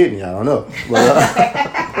get the kidney. I don't know.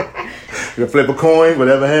 But, you flip a coin,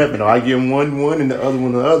 whatever happened. Or I give them one and the other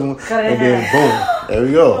one, and then boom, there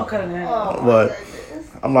we go. But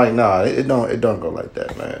I'm like, nah, it don't go like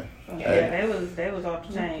that, man. Yeah, they was off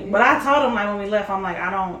the chain. But I told him, like, when we left, I'm like,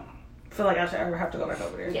 I don't feel like I should ever have to go back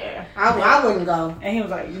over there. Yeah, I wouldn't go. And he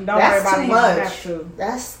was like, don't worry about it. You don't have to.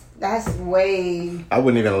 That's way. I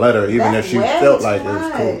wouldn't even let her, even if she felt like it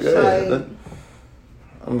was cool. Yeah,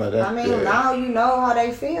 I'm like that. I mean, now you know how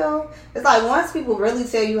they feel. It's like once people really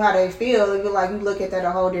tell you how they feel, you like you look at that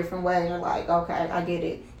a whole different way. And you're like, okay, I get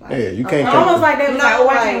it. Like, yeah, you can't. Almost like they was like, oh,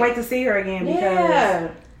 I can't wait to see her again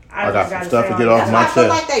because I got some stuff to get off my chest. I feel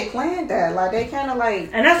like they planned that. Like they kind of like.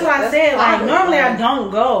 And that's what I said. Like normally I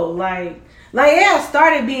don't go. Like yeah, it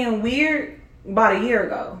started being weird about a year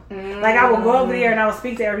ago. Like I would go over there and I would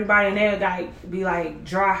speak to everybody and they would like be like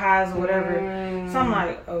dry highs or whatever. So I'm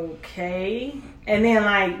like, okay. And then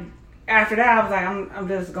like after that I was like, I'm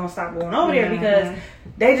just gonna stop going over there because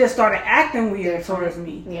they just started acting weird towards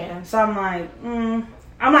me. Yeah. So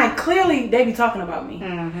I'm like clearly they be talking about me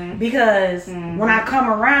because when I come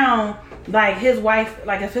around, like his wife,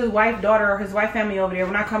 like if his wife, daughter, or his wife family over there,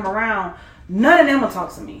 when I come around, none of them will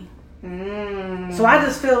talk to me. So I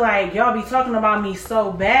just feel like y'all be talking about me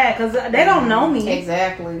so bad because they don't know me.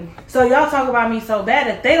 Exactly. So y'all talk about me so bad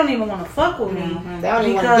that they don't even want to fuck with me. They don't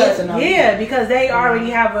even want to get to know me. Yeah, because they already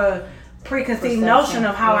have a preconceived notion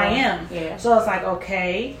of how I am. Yeah. So it's like,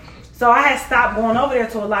 okay. So I had stopped going over there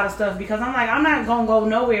to a lot of stuff because I'm like, I'm not going to go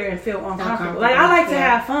nowhere and feel uncomfortable. Like, I like to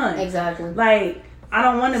have fun. Exactly. Like, I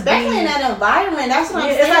don't want to be... Especially in that environment. That's what I'm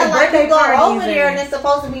saying. It's like you go over there and it's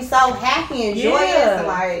supposed to be so happy and joyous. And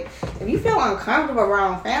like, if you feel uncomfortable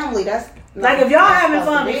around family, that's... Like, if y'all having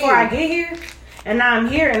fun before I get here, and now I'm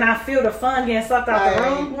here and I feel the fun getting sucked out the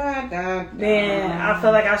room, then I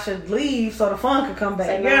feel like I should leave so the fun could come back.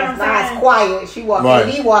 So you know what I'm saying? It's quiet. She walk in,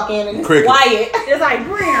 he walk in, and it's quiet. It's like,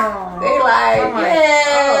 brown. They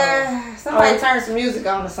like, somebody turn some music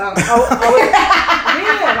on or something. Yeah,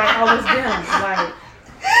 like, it's them. Like,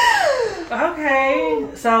 okay.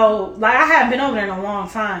 So, like, I haven't been over there in a long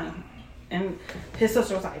time. And his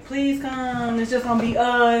sister was like, please come. It's just going to be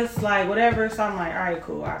us. Like, whatever. So, I'm like, all right,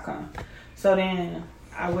 cool. I'll come. So, then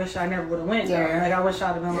I wish I never would have went there. Like, I wish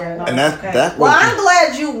I'd have been like, no, and that's well, I'm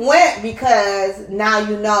glad you went because now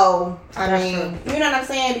you know. I mean, you know what I'm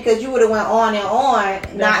saying? Because you would have went on and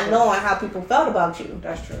on not knowing how people felt about you.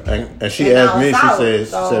 That's true. And she asked me, she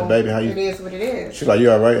said, baby, how you... It is what it is. She's like, you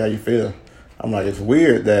all right? How you feel? I'm like, it's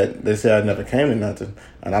weird that they say I never came to nothing.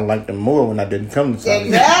 And I liked them more when I didn't come to something.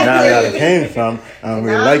 Exactly. Now that I came to something, I don't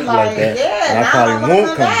really like you like that. Yeah, and I probably won't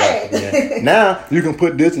come back again. Now, you can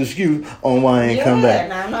put this excuse on why I ain't come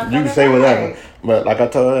back. You can say whatever. But like I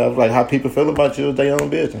told her, I was like, how people feel about you is their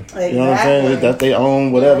own business. Exactly. You know what I'm saying? That's their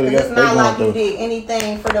own whatever they got. It's not like you did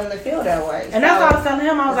anything for them to feel that way. And that's what I was telling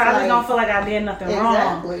him. I was like, I just don't feel like I did nothing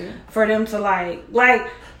wrong for them to like...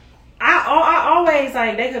 I always,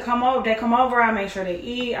 like, they come over, I make sure they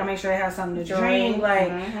eat, I make sure they have something to drink.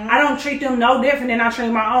 Like, I don't treat them no different than I treat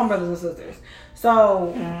my own brothers and sisters.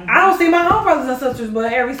 So, I don't see my own brothers and sisters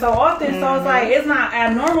but every so often. So, it's like, it's not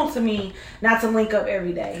abnormal to me not to link up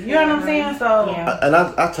every day. You know what I'm saying? So, and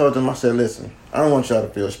I told them, I said, listen, I don't want y'all to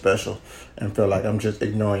feel special and feel like I'm just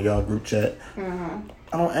ignoring y'all group chat. I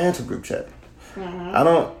don't answer group chat. I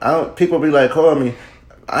don't, people be like, call me.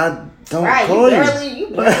 I don't call you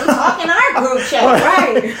barely talking our group chat,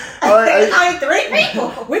 right? Only 3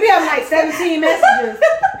 people. We be having like 17 messages,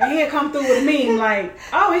 and he'll come through with a meme like,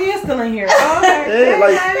 "Oh, he is still in here." Oh, okay. Yeah,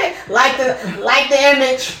 like the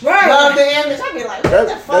image, right? Love the image. I be like, what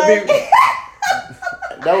the fuck?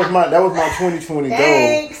 That was my 2020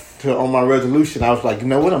 goal. On my resolution, I was like, you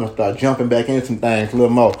know what? I'm gonna start jumping back into some things a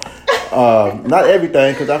little more. Not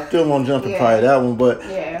everything, because I still want to jump and try that one, but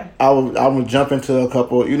I would jump into a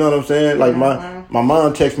couple. You know what I'm saying? Like my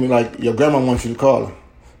mom texted me like, your grandma wants you to call her.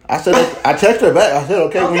 I said, I texted her back. I said,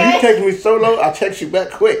 okay. When you text me so low, I text you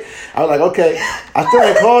back quick. I was like, okay. I still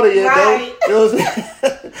ain't called her yet, though. You know what I'm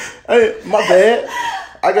saying? Hey, my bad.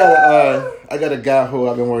 I got a guy who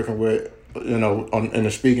I've been working with, you know, in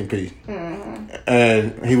the speaking piece,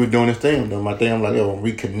 and he was doing his thing. I'm doing my thing. I'm like, yo, when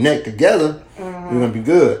we connect together, we're gonna be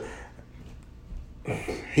good.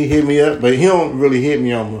 He hit me up, but he don't really hit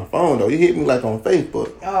me on my phone though. He hit me like on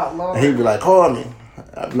Facebook. Oh Lord! And he'd be like, call me.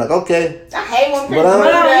 I'd be like, okay. I hate when people do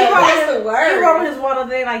that. That's the word. He wrote his water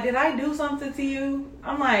today like, did I do something to you?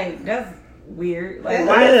 I'm like, that's weird. Like,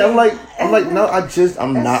 I'm like, no, I'm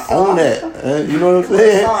not soft. On that. You know what I'm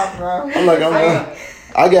saying? Soft, bro. I'm like,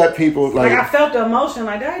 I got people like I felt the emotion.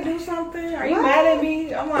 Like, did I do something? Are you mad at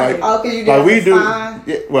me? I'm like, oh, cause you didn't respond.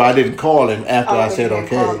 Yeah, well, I didn't call him after I said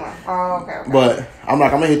okay. Okay. But I'm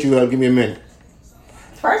like, I'm gonna hit you up. Give me a minute.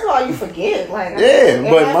 First of all, you forget. Like, but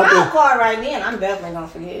if I call right then, I'm definitely gonna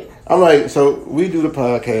forget. I'm like, so we do the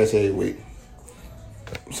podcast every week.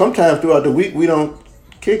 Sometimes throughout the week we don't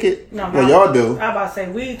kick it. No, y'all do. I about to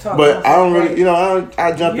say we talk. But I don't really,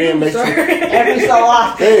 I jump in, make sure every so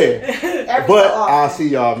often. Yeah. But I'll see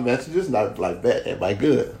y'all messages not like that. Everybody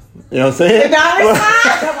good. You know what I'm saying?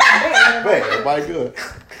 Everybody good.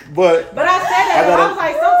 But I said that. I was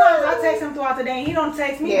like, sometimes I text him throughout the day and he don't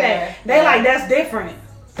text me back. They like, that's different.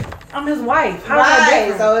 I'm his wife. How's that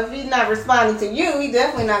different? So if he's not responding to you, he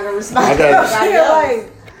definitely not gonna respond to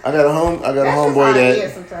I got a homeboy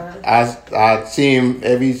that I see him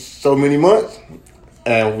every so many months,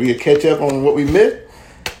 and we catch up on what we missed,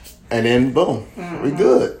 and then boom, we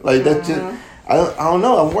good. Like that's just I don't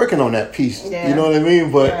know. I'm working on that piece. Yeah. You know what I mean?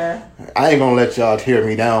 But I ain't gonna let y'all tear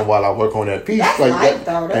me down while I work on that piece. That's like right,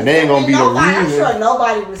 though. And they ain't gonna be the reason. I'm sure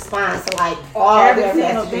nobody responds to like all their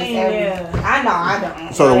messages. I know, I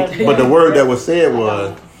don't. So, but the word that was said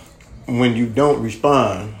was, when you don't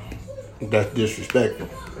respond, that's disrespectful.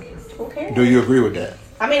 Okay. Do you agree with that?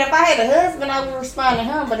 I mean, if I had a husband, I would respond to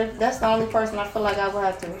him. But if that's the only person I feel like I would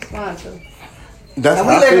have to respond to. That's and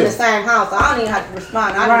we live in the same house, so I don't even have to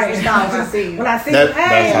respond. I just respond when I see you. When I see that's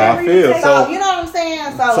how I feel. So you know what I'm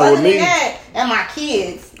saying? So other than that, and my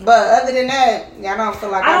kids. But other than that, I don't feel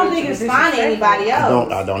like I don't need to respond to anybody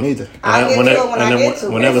else. I don't either. I'll get to it when I get to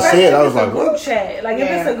it. Whenever said, I was like, group chat. Like if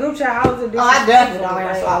it's a group chat, how is it? Oh, I definitely don't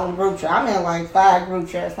answer all them group chat. I'm in like 5 group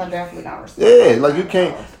chats. I definitely don't respond. Yeah, like you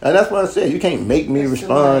can't, and that's what I said. You can't make me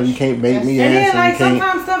respond. You can't make me answer. And then like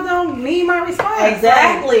sometimes stuff don't need my response.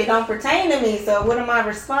 Exactly, it don't pertain to me. So what am I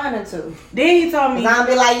responding to? Then he told me, I'll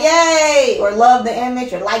be like, yay, or love the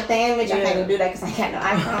image, or like the image. I can't even do that because I got no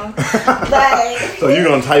iPhone. Like, so you're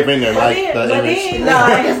gonna type in there like the image? No,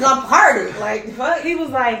 I just gonna party. Like, fuck. He was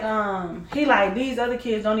like, he like, these other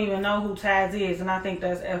kids don't even know who Taz is, and I think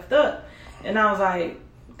that's effed up. And I was like,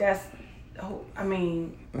 I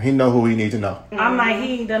mean, he know who he needs to know. I'm like,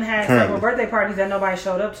 he done had several birthday parties that nobody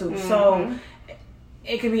showed up to, so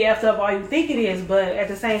it could be effed up all you think it is, but at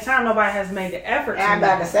the same time, nobody has made the effort. I'm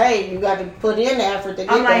about to say, you got to put in the effort to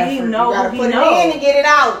get I'm like, the he effort. know you got to put it in to get it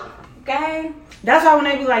out. Okay. That's why when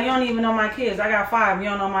they be like, you don't even know my kids. I got 5. You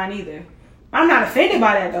don't know mine either. I'm not offended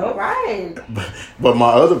by that though. Right. But my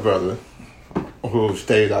other brother, who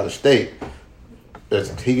stays out of state,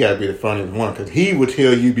 he got to be the funniest one, because he would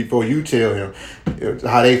tell you before you tell him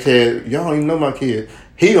how they said, y'all don't even know my kid.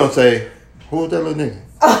 He gonna say, who is that little nigga?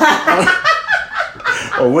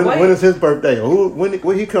 Or when is his birthday? Or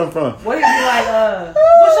where he come from? What is he like?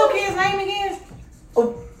 What's your kid's name again?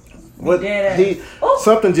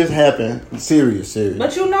 Something just happened. Serious.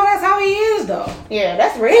 But you know that's how he is though. Yeah,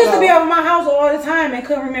 that's real. He used to be over my house all the time and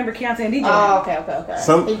couldn't remember Keontae and DJ. Oh, okay.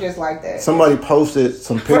 He just like that. Somebody posted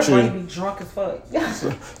some pictures. First of all, he be drunk as fuck.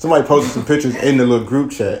 Somebody posted some pictures in the little group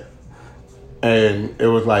chat, and it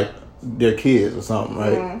was like their kids or something,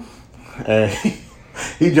 right? Mm-hmm. And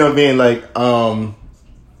he jumped in like,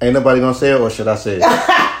 ain't nobody gonna say it, or should I say it?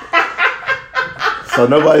 So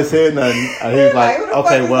nobody said nothing. And he was like,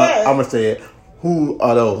 okay, well, I'm gonna say it. Who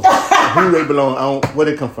are those? Who they belong? Where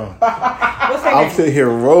they come from? I'm sitting here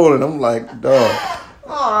rolling. I'm like, dog.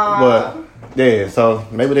 But yeah, so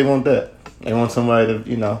maybe they want that. They want somebody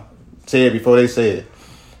to, say it before they say it.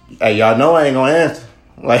 Hey, y'all know I ain't gonna answer.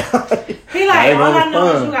 Like, he like, all I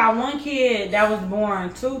know is you got one kid that was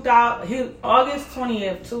born August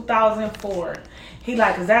 20th, 2004. He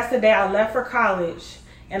like, cause that's the day I left for college.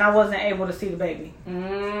 And I wasn't able to see the baby.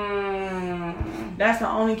 That's the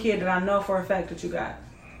only kid that I know for a fact that you got.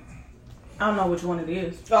 I don't know which one it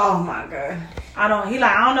is. Oh my God. I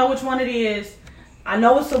don't know which one it is. I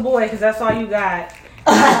know it's a boy because that's all you got.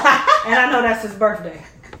 And I know that's his birthday.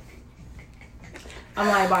 I'm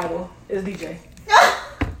like, Bible, it's DJ.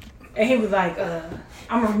 And he was like,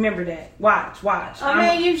 I'm gonna remember that. Watch.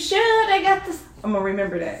 I mean, you should. I got this. I'm gonna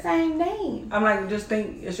remember that. Same name. I'm like, just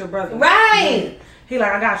think it's your brother. Right. Yeah. He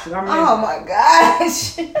like, I got you. Oh my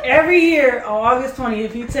gosh. Every year on August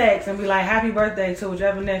 20th, he texts and be like, happy birthday to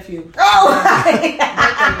whichever nephew. Oh.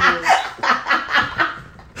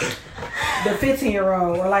 The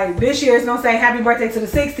 15-year-old. Or like this year it's gonna say happy birthday to the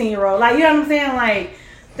 16-year-old. Like, you know what I'm saying? Like,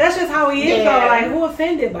 that's just how he is though. Like, who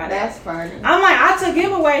offended by that? That's funny. I'm like, I took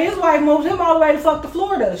him away. His wife moved him all the way to fuck to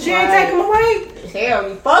Florida. She ain't take him away.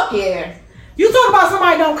 Hell, fuck yeah. You talk about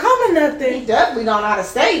somebody don't come to nothing. He definitely don't out of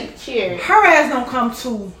state. Shit. Her ass don't come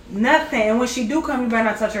to nothing. And when she do come, you better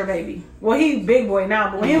not touch her baby. Well, he big boy now,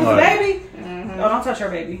 but when he was a baby, don't touch her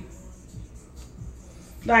baby.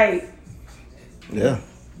 Like. Yeah.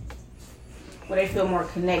 Well, they feel more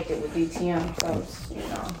connected with DTM, so,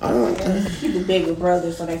 he's the bigger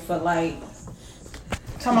brother, so they feel like.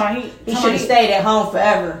 He should have stayed at home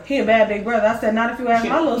forever. He a bad big brother. I said, not if you ask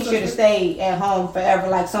my little sister. He should have stayed at home forever,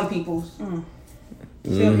 like some people's. Still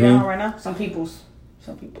be at home right now? Some people's.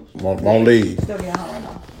 Won't leave. Still be at home right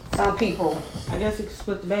now. Some people. I guess he could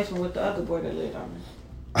split the basement with the other boy that lived on me.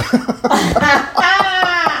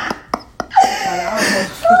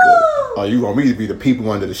 or you want me to be the people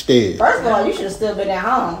under the stairs? First of all, you should have still been at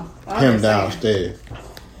home. Him downstairs.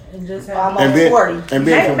 And just almost 40.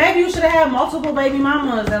 Maybe you should have had multiple baby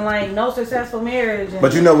mamas and like no successful marriage.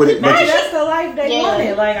 But you know what? Maybe that's the life they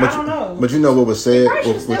wanted. Like I don't know. But you know what was said,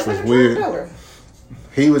 which was weird.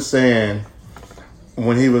 He was saying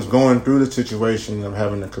when he was going through the situation of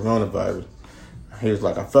having the coronavirus, he was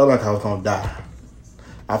like, I felt like I was gonna die.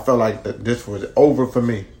 I felt like that this was over for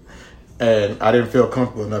me. And I didn't feel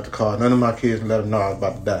comfortable enough to call none of my kids and let them know I was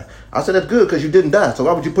about to die. I said, that's good because you didn't die. So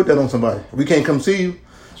why would you put that on somebody? We can't come see you.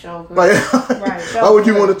 Like, why would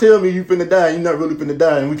you want to tell me you finna die and you're not really finna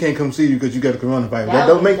die and we can't come see you because you got a coronavirus? That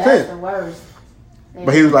don't make sense. The worst. Yeah.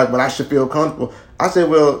 But he was like, but I should feel comfortable. I said,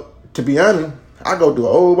 well, to be honest, I go through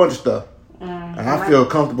a whole bunch of stuff. And I feel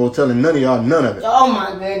comfortable telling none of y'all none of it. Oh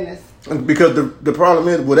my goodness. Because the problem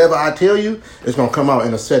is, whatever I tell you, it's going to come out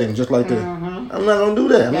in a setting just like this. I'm not going to do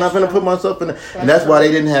that. I'm not going to put myself in there. And that's why they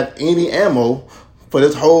didn't have any ammo for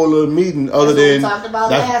this whole little meeting other than... we talked about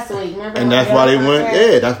last week, remember? And that's why they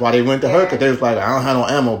went, that's why they went to her, because they was like, I don't have no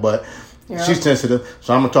ammo, but she's sensitive,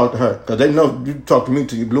 so I'm going to talk to her. Because they know you talk to me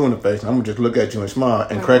till you blue in the face, and I'm going to just look at you and smile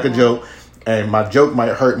and crack a joke. And my joke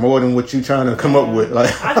might hurt more than what you trying to come up with. Like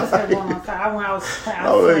I just had one on time. I was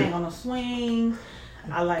playing on a swing.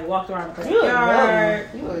 I like walked around the yard.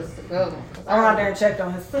 You was the good one. I went out there and checked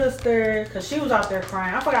on his sister because she was out there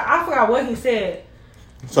crying. I forgot what he said.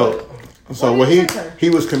 So what he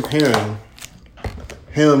was comparing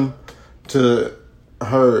him to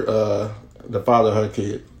her, the father of her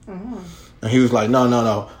kid, and he was like,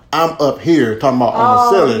 no, I'm up here talking about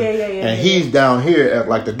on the ceiling, and he's down here at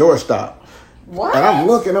like the doorstop. What? And I'm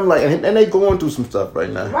looking, I'm like, and they going through some stuff right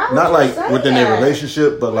now. Not like within their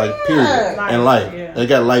relationship, but like period in life. Yeah. They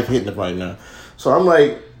got life hitting them right now. So I'm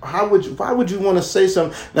like, why would you want to say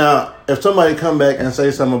something? Now, if somebody come back and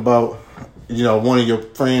say something about, one of your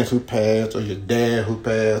friends who passed, or your dad who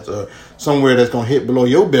passed, or somewhere that's gonna hit below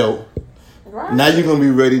your belt, now you're gonna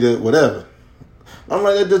be ready to whatever. I'm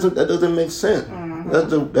like, that doesn't make sense.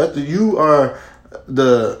 You are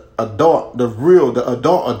the adult, the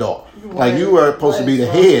adult. Like you are supposed to be the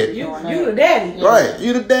head. You the daddy. Right.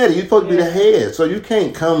 You the daddy. You're supposed to be the head. So you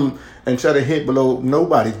can't come and try to hit below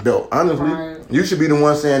nobody's belt. Honestly, you should be the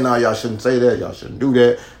one saying, no, y'all shouldn't say that. Y'all shouldn't do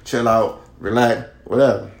that. Chill out, relax,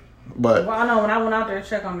 whatever. But I know when I went out there to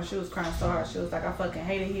check on her, she was crying so hard. She was like, I fucking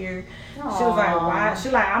hate it here. Aww. She was like, why? She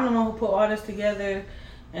like, I'm the one who put all this together.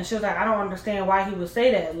 And she was like, I don't understand why he would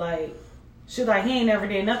say that. Like, she was like, he ain't never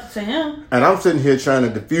did nothing to him. And I'm sitting here trying to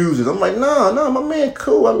diffuse it. I'm like, no, my man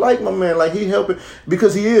cool. I like my man. Like, he helping.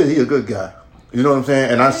 Because he a good guy. You know what I'm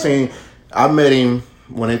saying? And I met him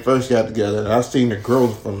when they first got together. And I've seen the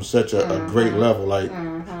growth from such a great level. Like,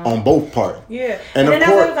 on both parts. Yeah. And then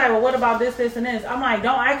that's what was like, well, what about this, and this? I'm like,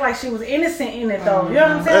 don't act like she was innocent in it, though. You know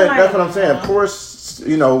what I'm saying? Like, that's what I'm saying. Of course,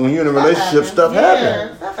 when you're in a relationship, stuff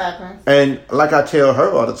happens. Stuff happens. And like I tell her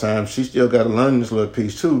all the time, she still got to learn this little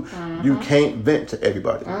piece, too. You can't vent to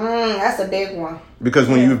everybody. That's a big one. Because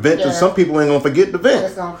when you vent to some people, ain't going to forget to vent.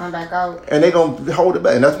 It's going to come back out. And they going to hold it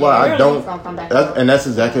back. And that's why I don't. And that's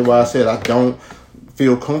exactly why I said I don't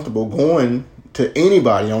feel comfortable going to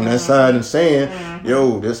anybody on that side and saying,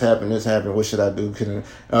 yo, this happened, what should I do?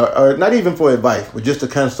 Or not even for advice, but just to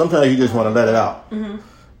kind of, sometimes you just want to let it out.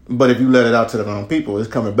 But if you let it out to the wrong people, it's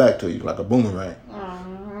coming back to you like a boomerang.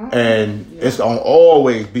 And it's going to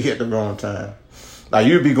always be at the wrong time. Like,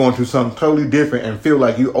 you'd be going through something totally different and feel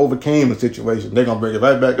like you overcame a situation. They're going to bring it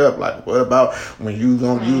right back up. Like, what about when you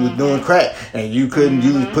was doing crack and you couldn't,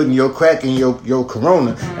 you was putting your crack in your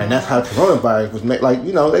corona, and that's how coronavirus was made. Like,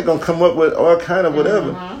 they're going to come up with all kind of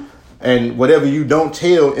whatever. And whatever you don't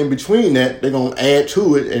tell in between that, they're going to add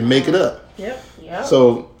to it and make it up. Yep.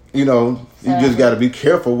 So, you just got to be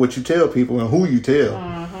careful what you tell people and who you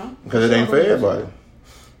tell. Because it ain't for everybody.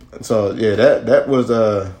 So, yeah, that was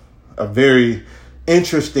a very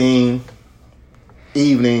interesting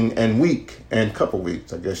evening and week and couple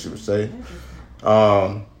weeks, I guess you would say.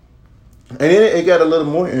 And then it got a little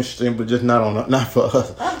more interesting, but just not for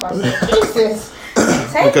us. Jesus.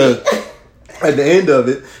 Because at the end of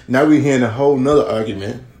it, now we're hearing a whole nother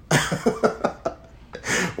argument.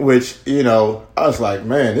 Which, I was like,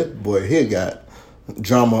 man, this boy here got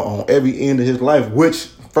drama on every end of his life, which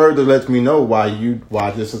further lets me know why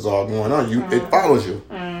this is all going on. It follows you.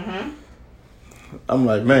 I'm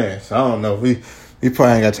like, man, so I don't know. We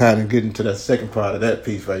probably ain't got time to get into that second part of that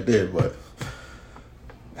piece right there, but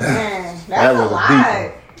man, that was a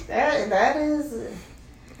lot. That was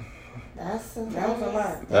a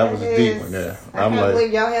lot. That was a deep one, yeah. I can't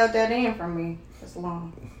believe y'all held that in from me this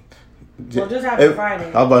long. Well, just happened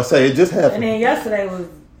Friday. I was about to say, it just happened. And then yesterday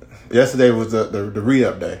was the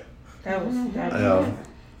re-up day. That was I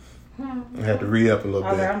had to re-up a little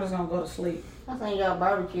I was bit. like, I'm just gonna go to sleep. I think y'all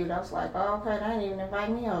barbecued. I was like, oh, okay, they didn't even invite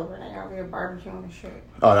me over. They out here barbecuing and shit.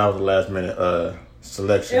 Oh, that was the last minute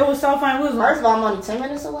selection. It was so fun. First of all, I'm only 10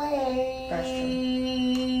 minutes away. That's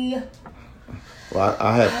true. Well,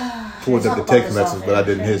 I had pulled up the text message, but I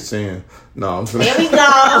didn't hit send. No, I'm Here we go.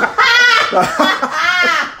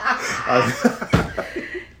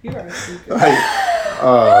 You are stupid.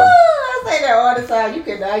 I say that all the time. You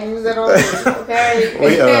cannot use it on me,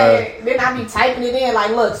 okay? Then I be typing it in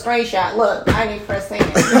like, look, screenshot. Look, I didn't press send. I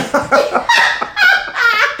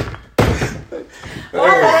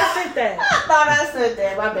said that. I thought I said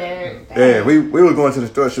that. My bad. Yeah, we were going to the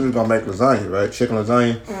store. She was going to make lasagna, right? Chicken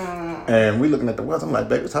lasagna. And we looking at the weather. I'm like,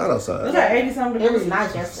 babe, it's hot outside. It was like 80-something degrees. It was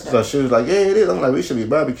nice yesterday. So she was like, yeah, it is. I'm like, we should be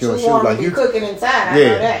barbecuing. She was like, you cooking inside. I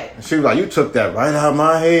know that. She was like, you took that right out of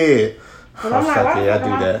my head. I was like, yeah, I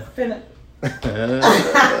do that. Why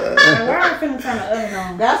are I finna turn the oven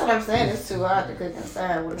on? That's what I'm saying. It's too hot to cook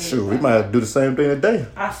inside. With Shoot, we might have to do the same thing today.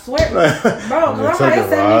 I swear. Bro, because I'm like, it's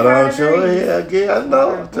 75 degrees. I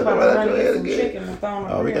know. Took it right out your head again.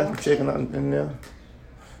 Oh, we got some chicken in there.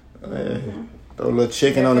 Throw a little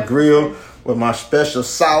chicken on the grill with my special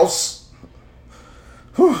sauce.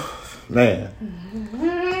 Whew, man.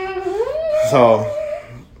 So,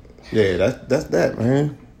 yeah, that's that,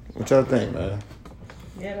 man. What y'all think, man?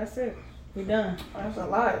 Yeah, that's it. We done. That's a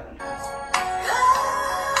lot.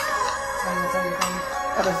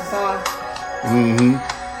 Oh, that's the song. Mm-hmm.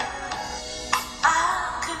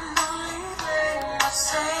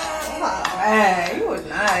 Oh, man, you was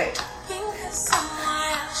nice.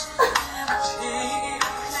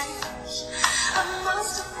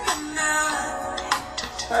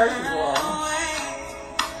 First of all,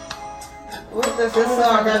 what does this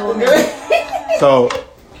song have to do? So,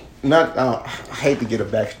 I hate to get a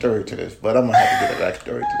backstory to this, but I'm gonna have to get a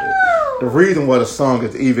backstory to this. The reason why the song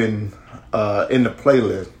is even in the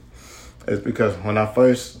playlist is because when I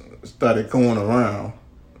first started going around,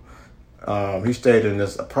 he stayed in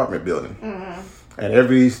this apartment building, and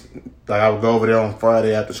I would go over there on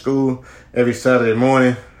Friday after school. Every Saturday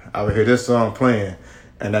morning, I would hear this song playing,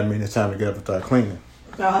 and that means it's time to get up and start cleaning.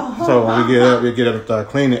 So when we get up and start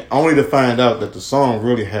cleaning, only to find out that the song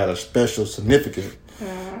really had a special significance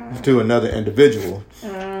to another individual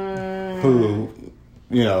who,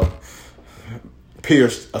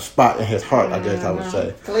 pierced a spot in his heart, I guess I would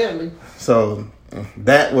say. Clearly. So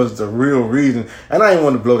that was the real reason. And I didn't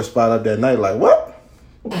want to blow the spot up that night like, what?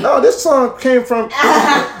 No, this song came from...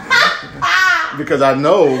 because I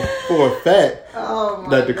know for a fact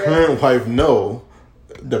that the current wife know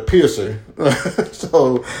the piercer.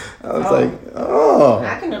 So I was like, oh.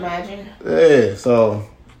 I can imagine. Yeah, so...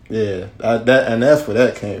 Yeah, that's where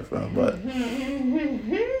that came from. But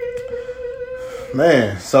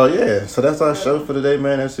man, so that's our show for today,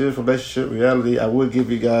 man. That's it for Relationship Reality. I would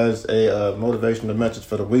give you guys a motivational message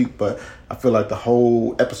for the week, but I feel like the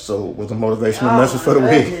whole episode was a motivational message for the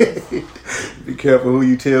week. Be careful who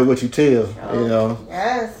you tell, what you tell.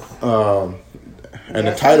 Yes. And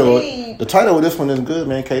the title of this one is good,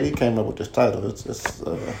 man. KD came up with this title. It's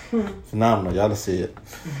phenomenal. Y'all see it.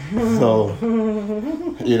 So,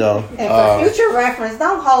 And for future reference,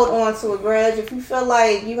 don't hold on to a grudge. If you feel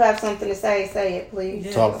like you have something to say it,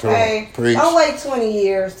 please. Talk to him. Preach. Don't wait 20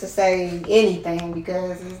 years to say anything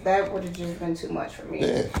because that would have just been too much for me.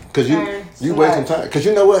 Yeah, because you wasting time. Because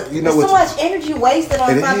you know what? There's so much energy wasted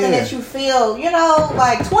on something that you feel,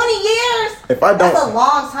 like 20 years. That's a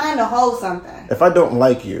long time to hold something. If I don't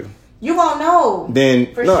like you, you won't know.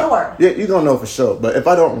 Then for sure. Yeah, you gonna know for sure. But if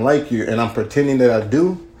I don't like you and I'm pretending that I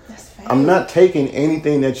do, I'm not taking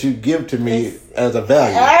anything that you give to me as a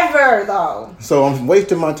value. Ever though. So I'm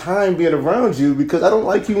wasting my time being around you because I don't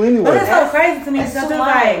like you anyway. But it's so crazy to me because it's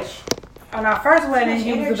like on our first wedding,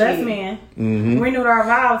 he was the best man. Mm-hmm. We knew our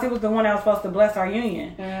vows. He was the one that was supposed to bless our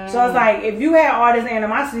union. So it's like, if you had all this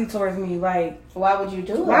animosity towards me, like, why would you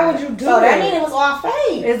do it? Why would you do it? So that means it was all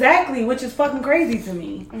fake. Exactly, which is fucking crazy to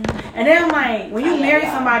me. And then I'm like, when you marry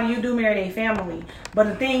somebody, you do marry their family. But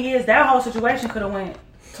the thing is, that whole situation could have went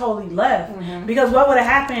totally left. Because what would have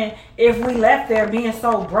happened if we left there being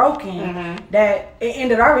so broken that it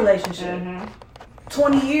ended our relationship?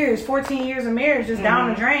 20 years, 14 years of marriage just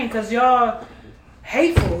down the drain because y'all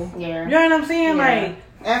hateful. Yeah. You know what I'm saying? Yeah.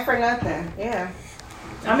 And for nothing. Yeah.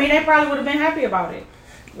 I mean, they probably would have been happy about it.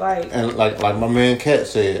 And like my man Kat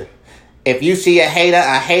said, if you see a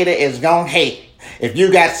hater is gonna hate. If you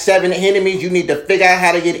got 7 enemies, you need to figure out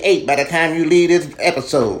how to get 8 by the time you leave this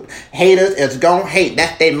episode. Haters is gonna hate.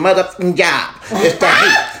 That's their motherfucking job. It's the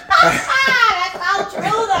hate. That's so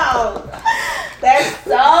true, though. That's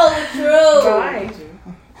so true. I hate you.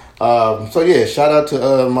 So yeah, shout out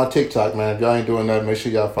to my TikTok, man. If y'all ain't doing that, make sure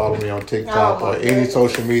y'all follow me on TikTok or any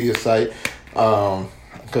social media site.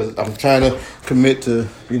 Because I'm trying to commit to,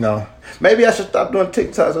 maybe I should stop doing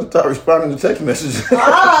TikToks and start responding to text messages. Oh,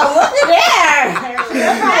 look at there.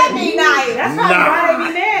 That'd be nice. That's why they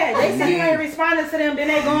be mad. They say you ain't responding to them, then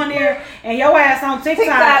they go in there and your ass on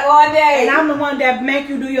TikTok all day. And I'm the one that make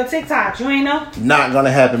you do your TikToks. You ain't know? Not gonna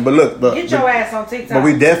happen. But look, get your ass on TikTok. But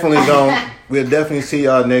we'll definitely see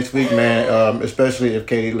y'all next week, man. Especially if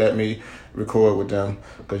Katie let me record with them,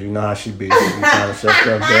 because you know how she be. She be trying to shut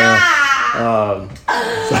stuff down.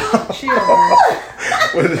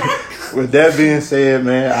 With that being said,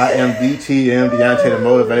 man, I am DTM, Deontay the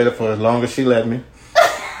Motivator, for as long as she let me.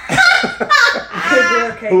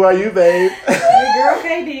 Who are you, babe? Hey, girl,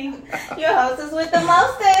 KD. Your hostess with the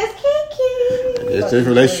mostest, Kiki. It's just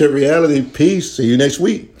relationship reality. Peace. See you next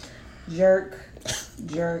week. Jerk.